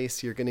good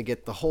place, you're going to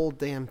get the whole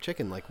damn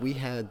chicken. Like we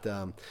had,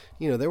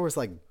 there was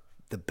like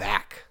the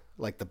back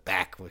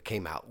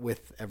came out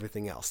with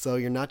everything else. So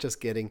you're not just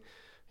getting,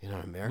 in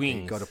America,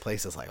 you go to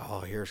places like,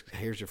 oh,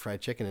 here's your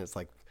fried chicken. And it's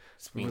like,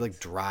 really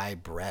dry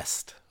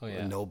breast,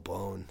 no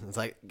bone. It's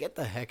like, get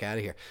the heck out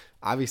of here.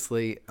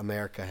 Obviously,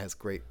 America has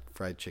great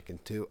fried chicken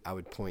too. I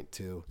would point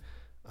to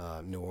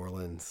New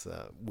Orleans,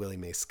 Willie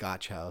Mae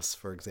Scotch House,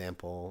 for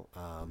example.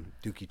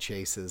 Dookie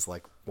Chase is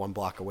like 1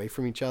 block away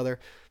from each other,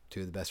 2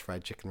 of the best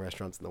fried chicken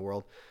restaurants in the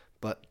world.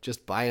 But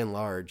just by and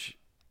large,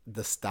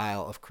 the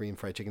style of Korean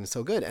fried chicken is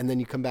so good. And then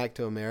you come back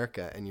to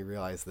America and you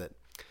realize that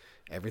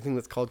everything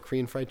that's called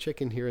Korean fried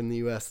chicken here in the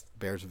U.S.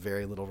 bears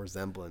very little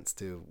resemblance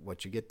to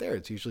what you get there.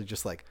 It's usually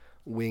just like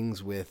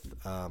wings with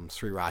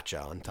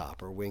sriracha on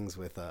top, or wings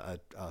with a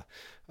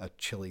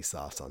chili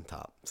sauce on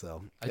top.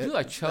 So I do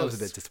like Cho's. That was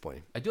a bit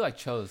disappointing. I do like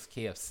Cho's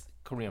KFC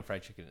Korean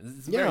fried chicken.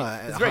 It's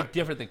very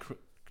different than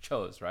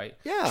Cho's, right?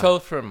 Yeah. Cho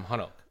from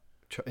Hanok.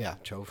 Cho.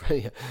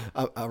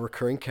 A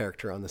recurring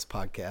character on this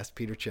podcast,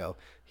 Peter Cho.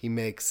 He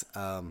makes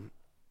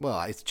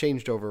it's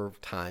changed over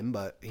time,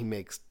 but he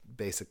makes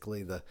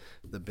basically the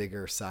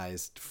bigger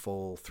sized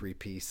full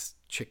 3-piece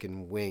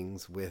chicken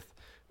wings with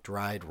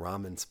dried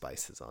ramen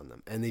spices on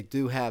them. And they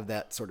do have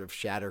that sort of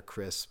shatter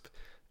crisp,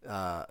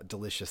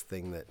 delicious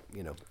thing that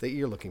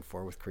you're looking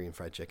for with Korean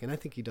fried chicken. I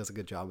think he does a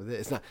good job with it.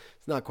 It's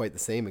not quite the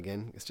same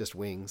again. It's just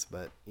wings,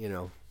 but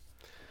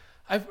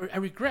I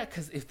regret,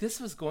 because if this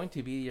was going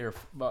to be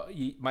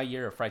my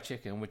year of fried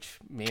chicken, which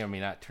may or may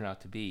not turn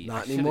out to be,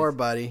 not anymore,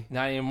 buddy.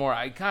 Not anymore.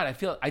 I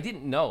feel I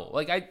didn't know.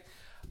 Like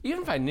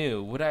even if I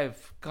knew, would I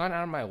have gone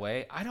out of my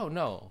way? I don't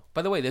know.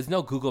 By the way, there's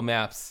no Google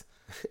Maps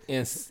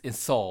in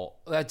Seoul.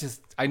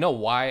 I know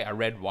why. I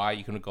read why.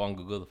 You can go on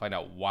Google to find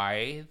out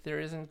why there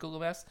isn't Google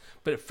Maps,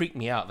 but it freaked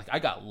me out. Like I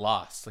got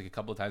lost like a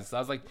couple of times. So I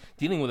was like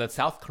dealing with a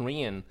South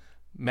Korean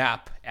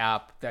map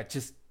app that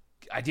just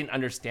I didn't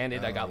understand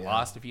it. I got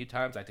lost a few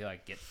times. I did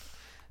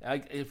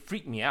it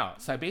freaked me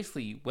out. So I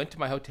basically went to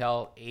my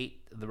hotel,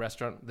 ate at the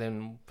restaurant.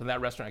 Then from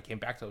that restaurant, I came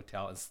back to the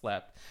hotel and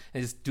slept,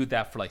 and just do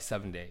that for like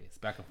 7 days,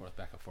 back and forth.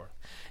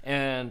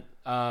 And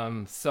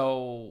I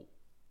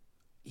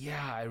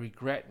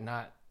regret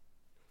not.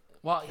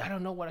 Well, I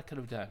don't know what I could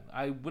have done.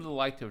 I would have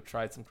liked to have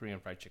tried some Korean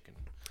fried chicken.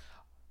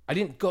 I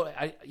didn't go.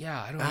 I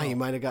don't know. You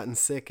might have gotten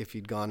sick if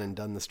you'd gone and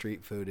done the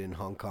street food in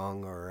Hong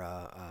Kong or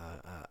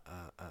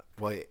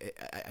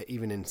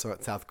even in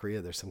South Korea.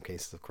 There's some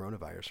cases of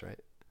coronavirus, right?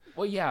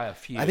 Well, yeah, a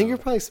few. I think you're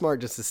probably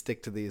smart just to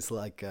stick to these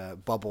like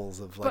bubbles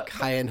of like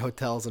high-end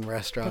hotels and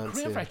restaurants. But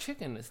Korean fried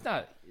chicken, it's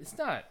not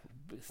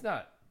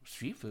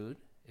street food,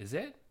 is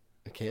it?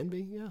 It can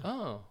be, yeah.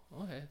 Oh,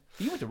 okay.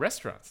 You went to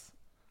restaurants.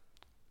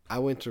 I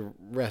went to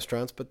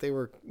restaurants, but they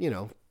were,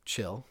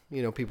 chill.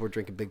 People were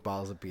drinking big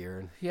bottles of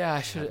beer.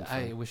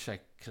 I wish I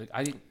could.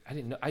 I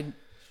didn't know.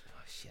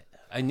 Shit.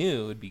 I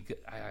knew it would be good.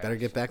 Better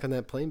get back on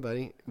that plane,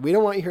 buddy. We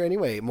don't want you here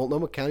anyway.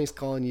 Multnomah County's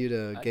calling you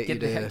to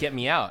get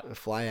me out.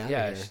 Fly out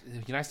Yeah, of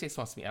here. the United States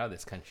wants me out of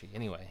this country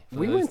anyway.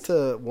 We went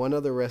to one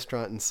other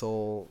restaurant in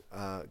Seoul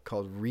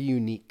called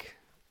Ryunique.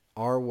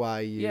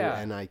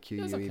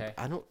 RYUNIQUE. okay.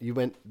 You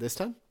went this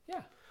time?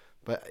 Yeah.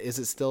 But is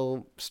it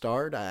still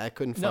starred? I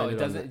couldn't find it.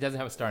 No, it doesn't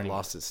have a star anymore.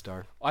 Lost its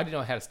star. I didn't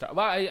know it had a star.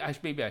 Well,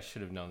 maybe I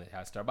should have known it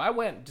had a star. But I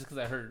went just because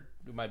I heard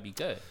it might be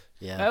good.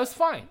 Yeah. That was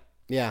fine.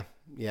 Yeah.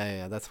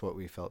 That's what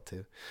we felt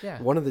too.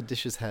 Yeah. One of the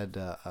dishes had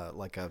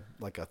like a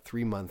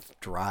 3-month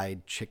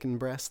dried chicken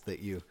breast that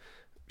you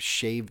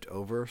shaved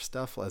over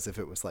stuff as if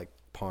it was like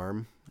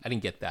parm. I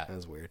didn't get that. That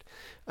was weird.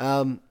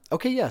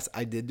 Okay, yes,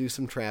 I did do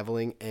some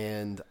traveling,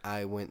 and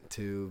I went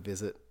to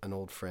visit an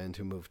old friend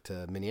who moved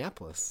to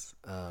Minneapolis.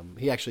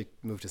 He actually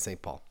moved to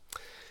St. Paul.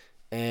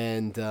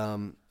 And,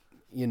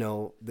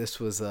 this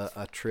was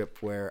a trip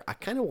where I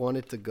kind of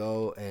wanted to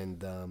go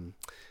and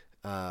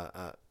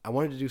I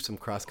wanted to do some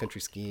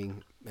cross-country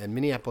skiing. And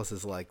Minneapolis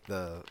is like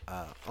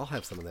I'll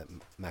have some of that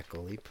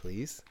makgeolli,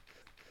 please.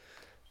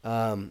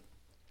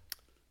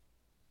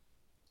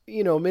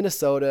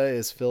 Minnesota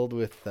is filled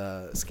with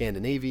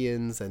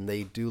Scandinavians, and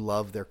they do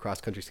love their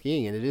cross-country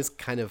skiing, and it is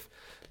kind of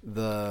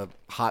the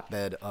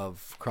hotbed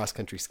of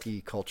cross-country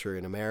ski culture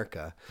in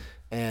America.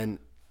 And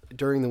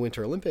during the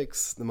Winter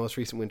Olympics, the most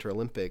recent Winter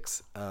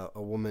Olympics, a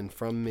woman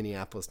from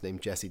Minneapolis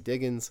named Jessie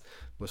Diggins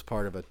was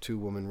part of a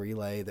 2-woman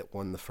relay that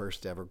won the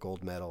first ever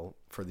gold medal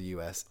for the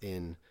U.S.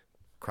 in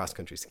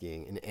cross-country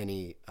skiing in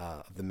any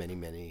of the many,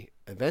 many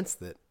events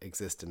that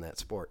exist in that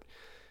sport.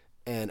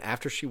 And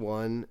after she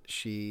won,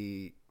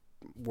 she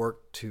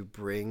worked to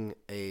bring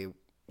a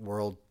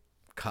World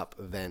Cup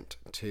event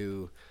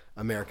to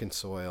American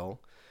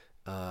soil,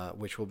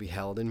 which will be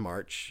held in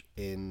March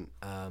in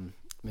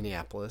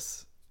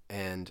Minneapolis,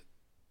 and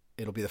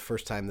it'll be the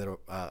first time that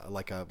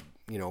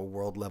a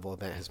world level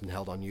event has been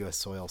held on U.S.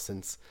 soil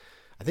since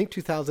I think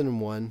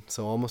 2001,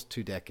 so almost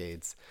 2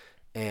 decades.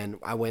 And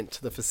I went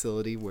to the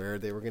facility where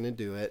they were going to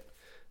do it.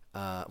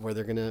 Where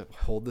they're going to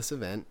hold this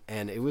event,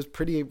 and it was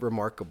pretty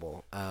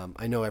remarkable.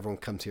 I know everyone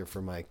comes here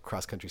for my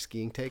cross-country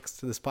skiing takes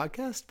to this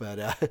podcast, but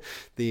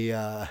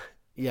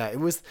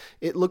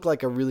it looked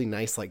like a really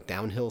nice like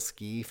downhill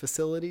ski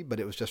facility,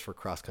 but it was just for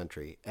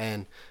cross-country.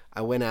 And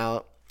I went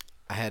out.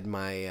 I had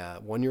my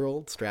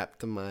 1-year-old strapped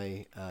to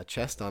my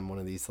chest on one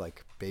of these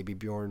like Baby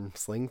Bjorn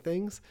sling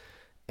things,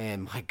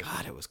 and my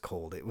God, it was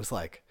cold. It was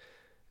like,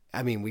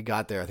 we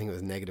got there, I think it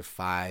was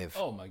 -5.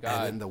 Oh, my God.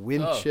 And then the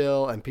wind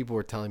chill, and people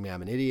were telling me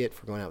I'm an idiot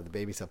for going out with the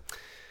baby. So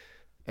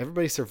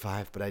everybody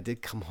survived, but I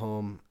did come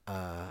home,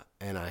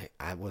 and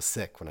I was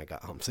sick when I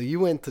got home. So you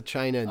went to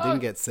China and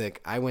didn't get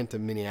sick. I went to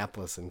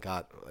Minneapolis and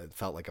it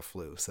felt like a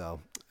flu. So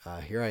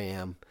here I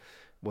am.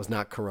 Was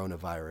not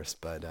coronavirus,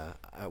 but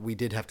we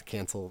did have to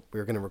cancel.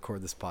 We were going to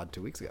record this pod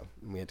 2 weeks ago,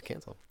 and we had to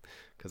cancel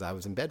because I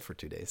was in bed for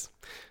 2 days.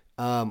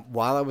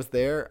 While I was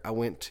there, I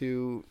went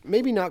to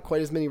maybe not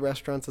quite as many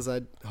restaurants as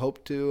I'd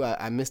hoped to.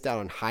 I missed out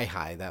on Hai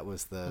Hai. That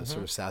was the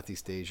sort of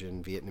Southeast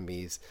Asian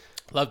Vietnamese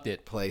Loved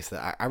it. place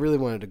that I really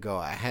wanted to go.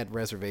 I had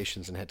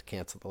reservations and had to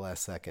cancel at the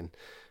last second.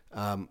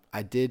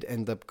 I did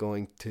end up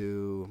going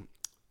to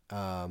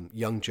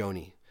Young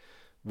Joni,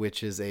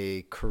 which is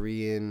a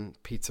Korean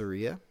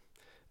pizzeria.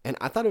 And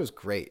I thought it was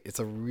great. It's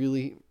a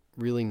really,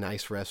 really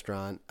nice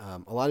restaurant.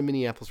 A lot of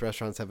Minneapolis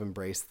restaurants have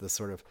embraced the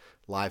sort of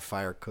live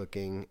fire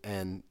cooking,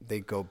 and they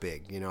go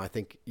big. I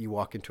think you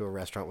walk into a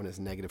restaurant when it's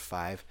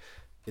 -5.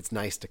 It's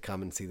nice to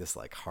come and see this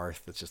like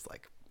hearth that's just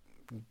like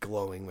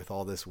glowing with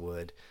all this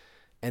wood.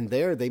 And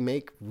there they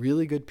make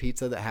really good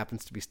pizza that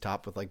happens to be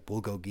topped with like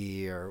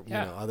bulgogi or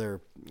other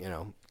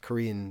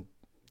Korean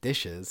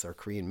dishes or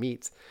Korean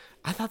meats.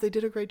 I thought they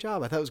did a great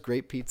job. I thought it was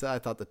great pizza. I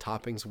thought the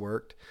toppings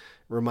worked.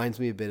 Reminds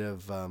me a bit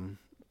of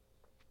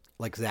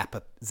like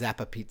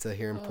Zappa Pizza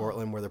here in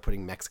Portland, where they're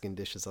putting Mexican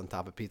dishes on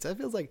top of pizza. It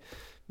feels like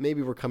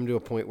maybe we're coming to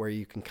a point where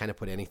you can kind of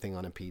put anything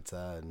on a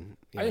pizza. And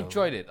I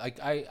enjoyed it. Like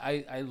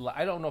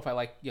I don't know if I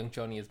like Young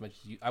Joni as much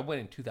as you. I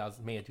went in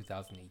May of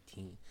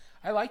 2018.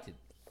 I liked it.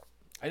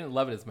 I didn't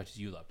love it as much as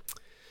you loved it.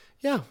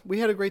 Yeah, we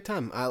had a great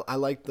time. I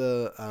liked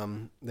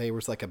there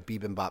was like a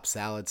bibimbap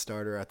salad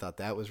starter. I thought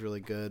that was really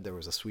good. There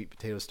was a sweet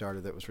potato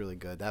starter that was really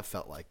good. That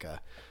felt like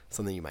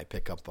something you might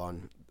pick up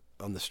on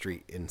the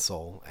street in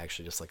Seoul,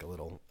 actually, just like a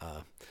little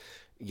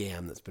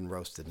yam that's been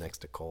roasted next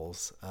to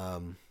coals.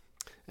 And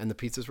the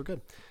pizzas were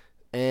good.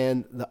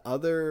 And the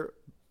other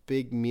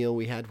big meal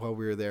we had while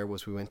we were there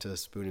was we went to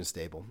Spoon and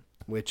Stable,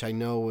 which I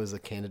know was a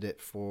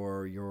candidate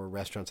for your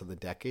Restaurants of the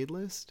Decade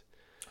list.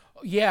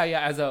 Yeah,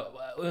 as a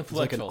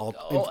influential,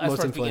 like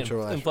most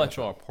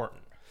influential or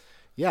important.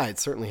 Yeah, it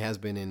certainly has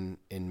been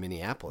in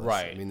Minneapolis.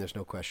 Right. I mean, there's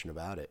no question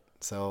about it.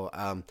 So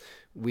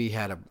we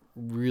had a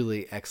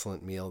really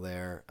excellent meal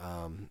there.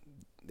 And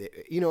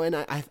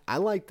I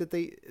like that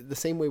the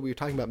same way we were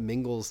talking about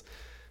Mingles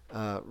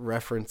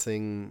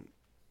referencing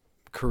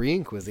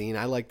Korean cuisine,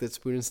 I like that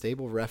Spoon and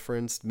Stable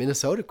referenced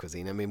Minnesota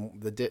cuisine. I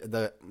mean,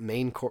 the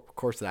main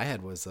course that I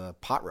had was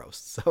pot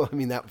roast. So, I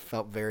mean, that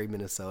felt very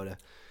Minnesota.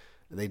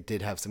 They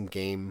did have some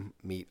game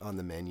meat on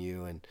the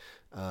menu, and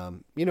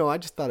I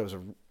just thought it was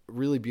a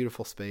really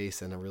beautiful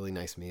space and a really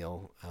nice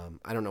meal.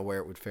 I don't know where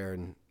it would fare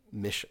in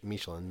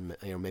Michelin,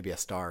 maybe a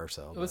star or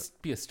so. It would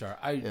be a star.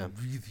 I really,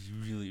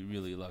 really,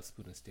 really love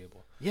Spoon and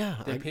Stable. Yeah,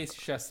 the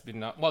pastry chefs been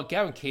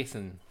Gavin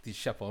Kaysen, the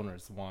chef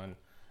owners, won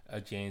a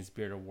James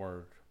Beard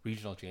Award,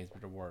 regional James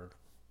Beard Award.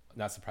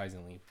 Not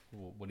surprisingly,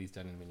 what he's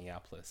done in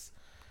Minneapolis,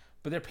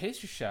 but their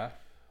pastry chef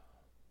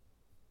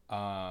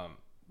the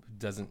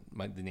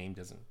name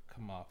doesn't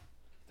come off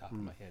the top of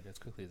my head as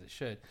quickly as it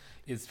should.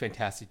 Is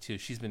fantastic too.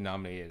 She's been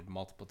nominated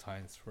multiple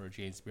times for a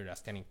James Beard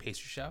Outstanding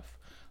Pastry Chef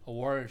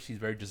Award. She's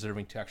very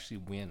deserving to actually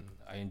win.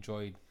 I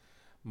enjoyed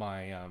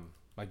my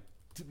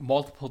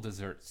multiple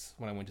desserts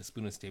when I went to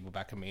Spoon and Stable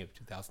back in May of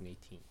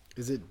 2018.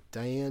 Is it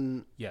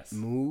Diane? Yes.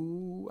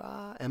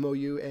 Moua?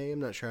 M-O-U-A? I'm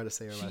not sure how to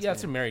say her last name. Yeah,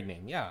 it's her married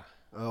name. Yeah.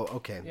 Oh,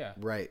 okay. Yeah.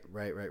 Right.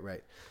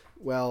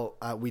 Well,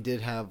 we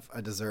did have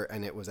a dessert,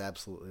 and it was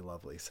absolutely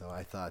lovely. So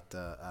I thought,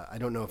 I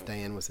don't know if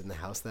Diane was in the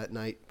house that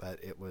night, but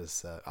it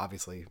was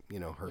obviously,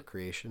 her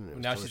creation. It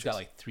was now delicious. She's got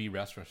like 3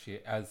 restaurants.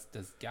 As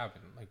does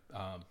Gavin, like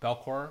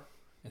Belcourt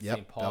in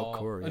St. Paul.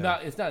 Belcourt, yeah. No,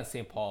 it's not in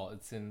St. Paul.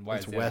 It's in Wayzata.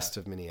 It's west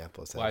of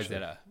Minneapolis, actually.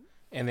 Wayzata.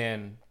 And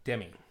then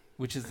Demi,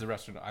 which is the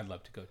restaurant I'd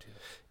love to go to.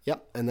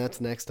 Yep, and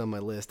that's next on my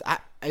list.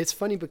 It's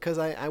funny because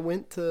I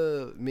went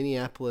to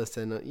Minneapolis,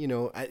 and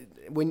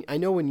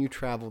when you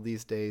travel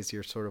these days,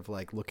 you're sort of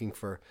like looking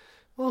for,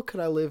 well, could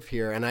I live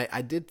here? And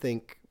I did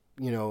think,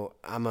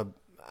 my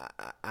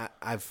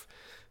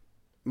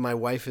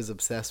wife is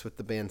obsessed with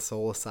the band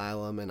Soul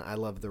Asylum, and I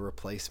love the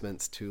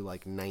replacements to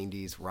like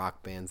 90s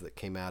rock bands that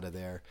came out of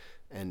there.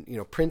 And,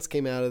 Prince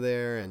came out of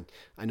there, and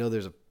I know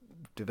there's a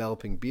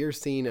developing beer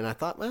scene, and I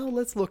thought, well,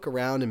 let's look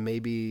around and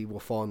maybe we'll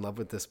fall in love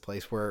with this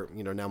place where,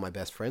 now my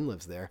best friend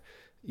lives there.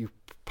 You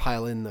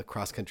pile in the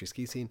cross-country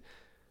ski scene.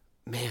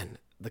 Man,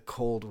 the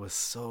cold was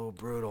so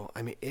brutal.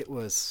 I mean, it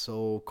was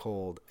so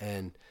cold.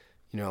 And,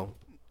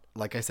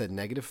 like I said,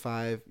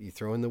 -5, you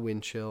throw in the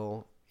wind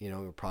chill,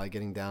 we're probably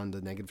getting down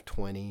to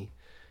 -20.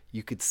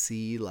 You could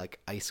see like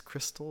ice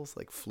crystals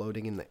like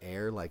floating in the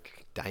air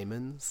like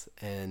diamonds.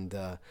 And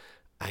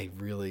I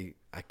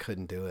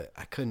couldn't do it.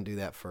 I couldn't do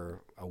that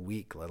for a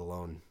week, let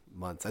alone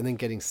months. I think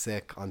getting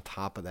sick on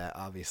top of that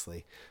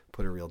obviously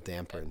put a real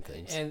damper in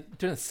things. And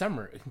during the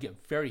summer, it can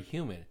get very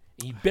humid.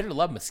 And you better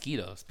love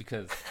mosquitoes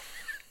because...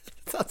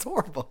 That's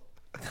horrible.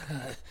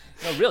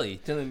 No, really.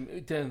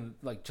 During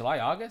like July,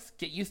 August,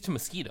 get used to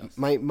mosquitoes.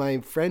 My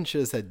friend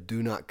should have said,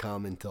 do not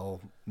come until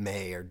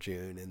May or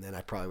June, and then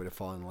I probably would have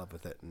fallen in love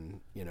with it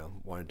and,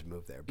 wanted to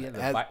move there. But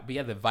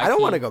the Viking... I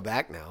don't want to go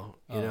back now.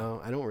 I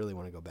don't really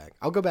want to go back.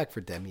 I'll go back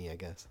for Demi, I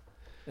guess.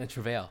 And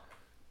Travail.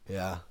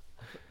 Yeah.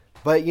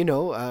 But,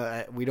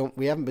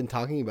 we haven't been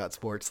talking about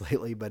sports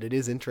lately, but it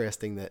is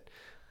interesting that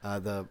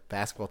the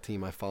basketball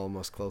team I follow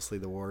most closely,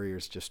 the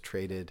Warriors, just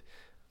traded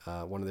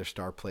one of their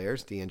star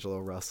players, D'Angelo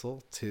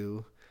Russell,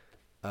 to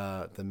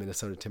the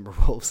Minnesota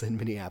Timberwolves in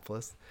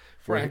Minneapolis.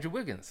 For Andrew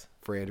Wiggins.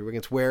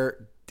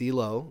 Where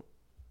D'Lo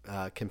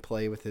can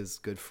play with his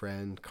good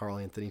friend, Karl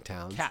Anthony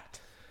Towns.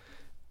 Cat.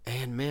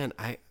 And, man,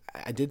 I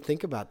did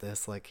think about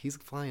this. Like, he's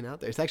flying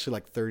out there. It's actually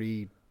like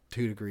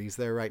 32 degrees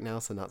there right now,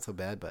 so not so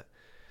bad, but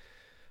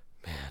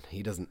man,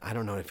 I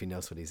don't know if he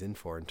knows what he's in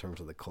for in terms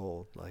of the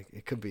cold. Like,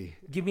 it could be.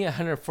 Give me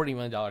 $140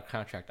 million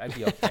contract. I'd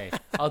be okay.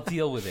 I'll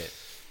deal with it.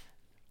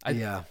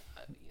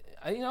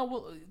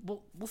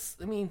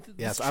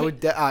 Yes, I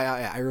would.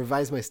 I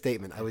revised my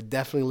statement. I would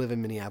definitely live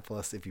in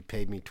Minneapolis if you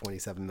paid me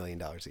 $27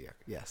 million a year.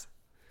 Yes.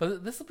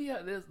 But this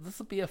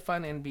will be a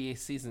fun NBA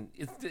season.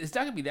 It's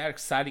not going to be that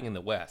exciting in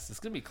the West. It's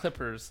going to be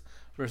Clippers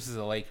versus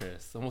the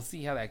Lakers, and we'll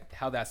see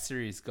how that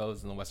series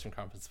goes in the Western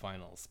Conference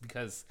Finals.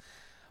 Because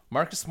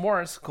Marcus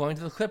Morris going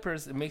to the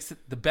Clippers, it makes it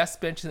the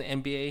best bench in the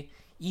NBA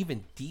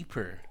even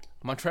deeper.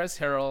 Montrezl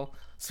Harrell,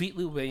 Sweet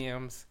Lou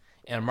Williams,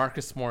 and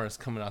Marcus Morris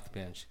coming off the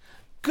bench.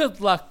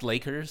 Good luck,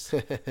 Lakers.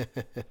 Wait,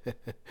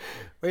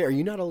 are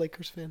you not a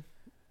Lakers fan?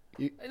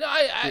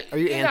 Are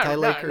you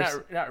anti-Lakers?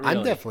 Not really.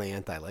 I'm definitely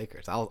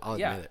anti-Lakers. I'll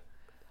admit it.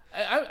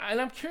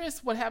 I'm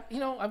curious what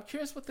happened. I'm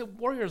curious what the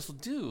Warriors will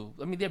do.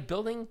 I mean, they're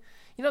building.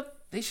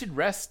 They should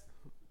rest.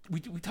 We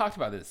talked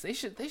about this. They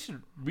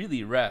should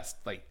really rest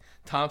like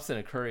Thompson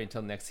and Curry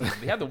until next season.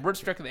 They have the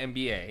worst record in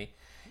the NBA,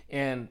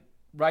 and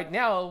right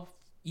now,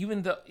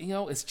 even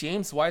it's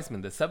James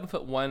Wiseman, the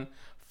 7'1"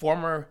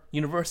 former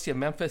University of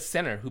Memphis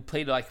center who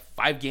played like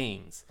 5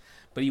 games.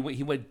 But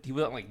he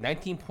went like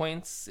 19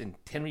 points and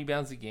 10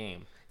 rebounds a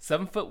game.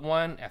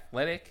 7'1",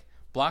 athletic,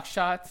 block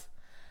shots.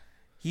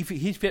 He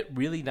fit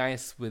really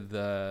nice with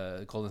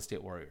the Golden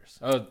State Warriors.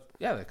 Oh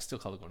yeah, they still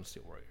call the Golden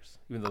State Warriors,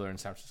 even though they're in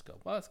San Francisco.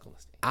 Well, it's Golden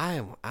State.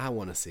 I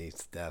want to see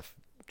Steph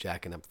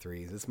jacking up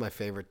threes. It's my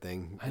favorite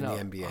thing in the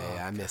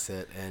NBA. I miss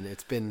it, and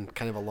it's been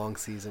kind of a long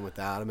season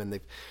without him. And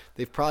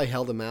they've probably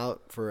held him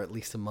out for at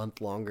least a month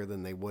longer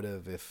than they would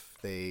have if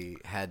they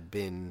had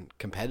been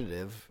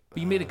competitive. But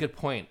you made a good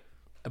point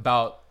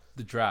about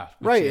the draft.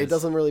 Right. It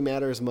doesn't really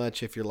matter as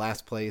much if you're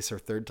last place or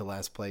third to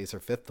last place or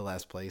fifth to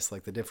last place.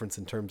 Like the difference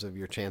in terms of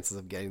your chances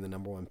of getting the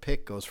number one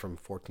pick goes from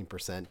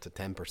 14% to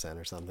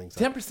 10% or something. So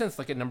 10% is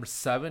like a number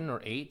 7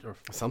 or 8 or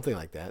something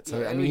like that.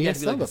 So yeah, I mean, he you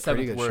has have to be still like have a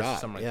pretty the good 7th worst or shot.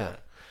 something Yeah. like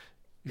that.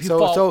 If you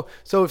fall-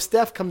 So if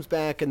Steph comes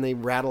back and they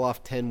rattle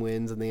off 10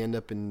 wins and they end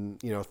up in,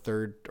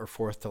 third or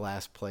fourth to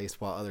last place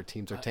while other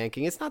teams are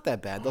tanking, it's not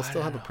that bad. They'll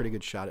still have a pretty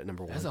good shot at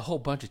number one. There's a whole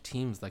bunch of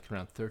teams like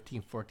around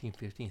 13, 14,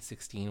 15,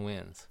 16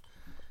 wins.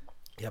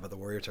 Yeah, but the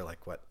Warriors are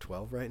like, what,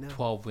 12 right now?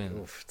 12 wins.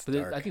 Oof, it's But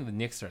dark. I think the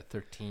Knicks are at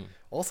 13.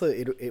 Also,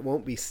 it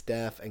won't be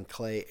Steph and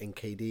Clay and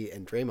KD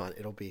and Draymond.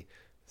 It'll be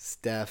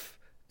Steph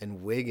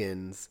and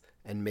Wiggins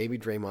and maybe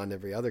Draymond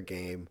every other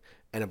game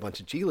and a bunch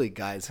of G League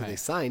guys who they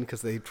signed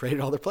because they traded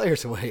all their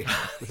players away.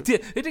 They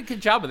did a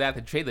good job of that.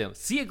 They trade them.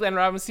 See you, Glenn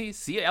Robinson.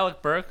 See you,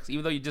 Alec Burks,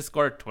 even though you just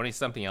scored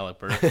 20-something Alec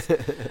Burks.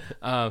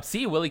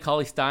 See you, Willie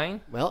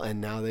Cauley-Stein. Well,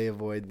 and now they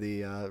avoid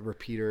the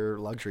repeater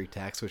luxury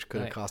tax, which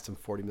could have cost them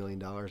 $40 million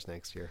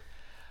next year.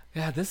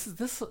 Yeah, this.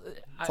 It's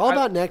all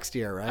about next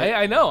year, right?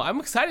 I know. I'm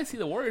excited to see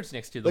the Warriors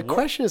next year. The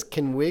question is,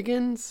 can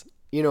Wiggins,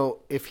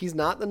 if he's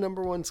not the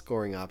number one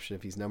scoring option,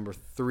 if he's number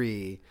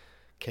 3,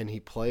 can he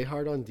play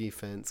hard on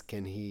defense?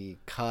 Can he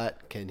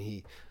cut? Can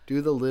he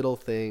do the little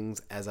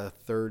things as a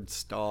third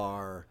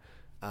star?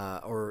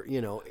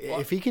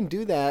 If he can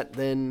do that,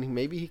 then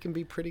maybe he can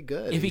be pretty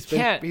good. If he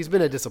can't, he's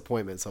been a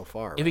disappointment so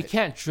far. If he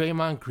can't,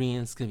 Draymond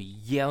Green's going to be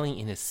yelling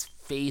in his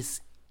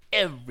face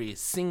every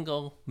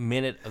single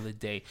minute of the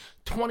day,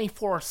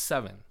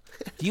 24/7.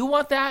 Do you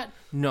want that?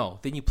 No.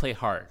 Then you play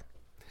hard.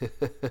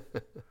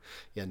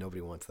 Yeah,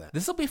 nobody wants that.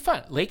 This will be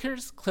fun.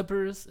 Lakers,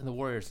 Clippers, and the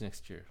Warriors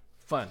next year.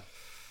 Fun.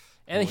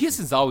 And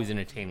Houston's always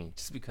entertaining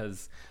just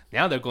because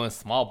now they're going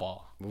small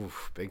ball.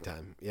 Oof, big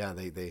time. Yeah,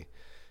 they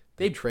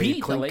beat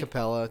traded Clint the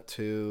Capella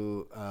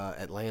to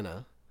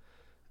Atlanta,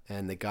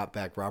 and they got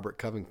back Robert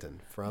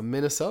Covington from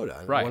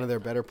Minnesota, Right. one of their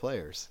better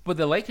players. But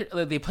the Lakers,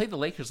 they played the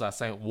Lakers last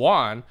night,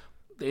 won,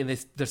 and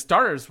the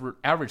starters were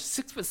averaged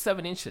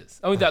 6'7"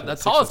 I mean, the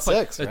tallest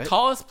player, 6'6", right? the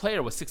tallest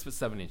player was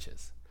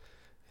 6'7".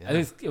 Yeah.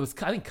 I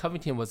think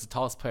Covington was the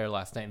tallest player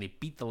last night, and they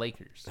beat the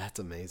Lakers. That's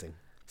amazing.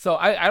 So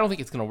I don't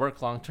think it's going to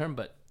work long term,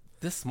 but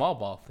this small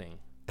ball thing,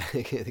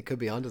 They could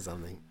be onto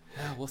something.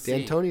 yeah, we'll see.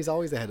 D'Antoni's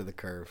always ahead of the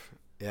curve.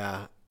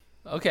 Yeah.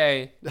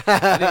 Okay,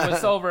 I think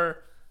it's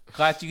over.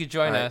 Glad you could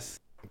join All right. us.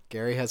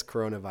 Gary has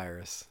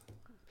coronavirus.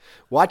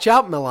 Watch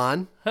out,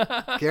 Milan.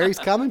 Gary's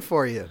coming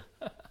for you.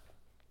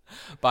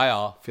 Bye,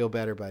 all. Feel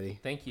better, buddy.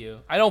 Thank you.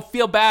 I don't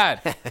feel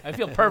bad. I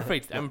feel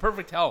perfect. I'm in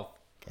perfect health.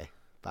 Okay.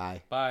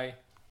 Bye. Bye.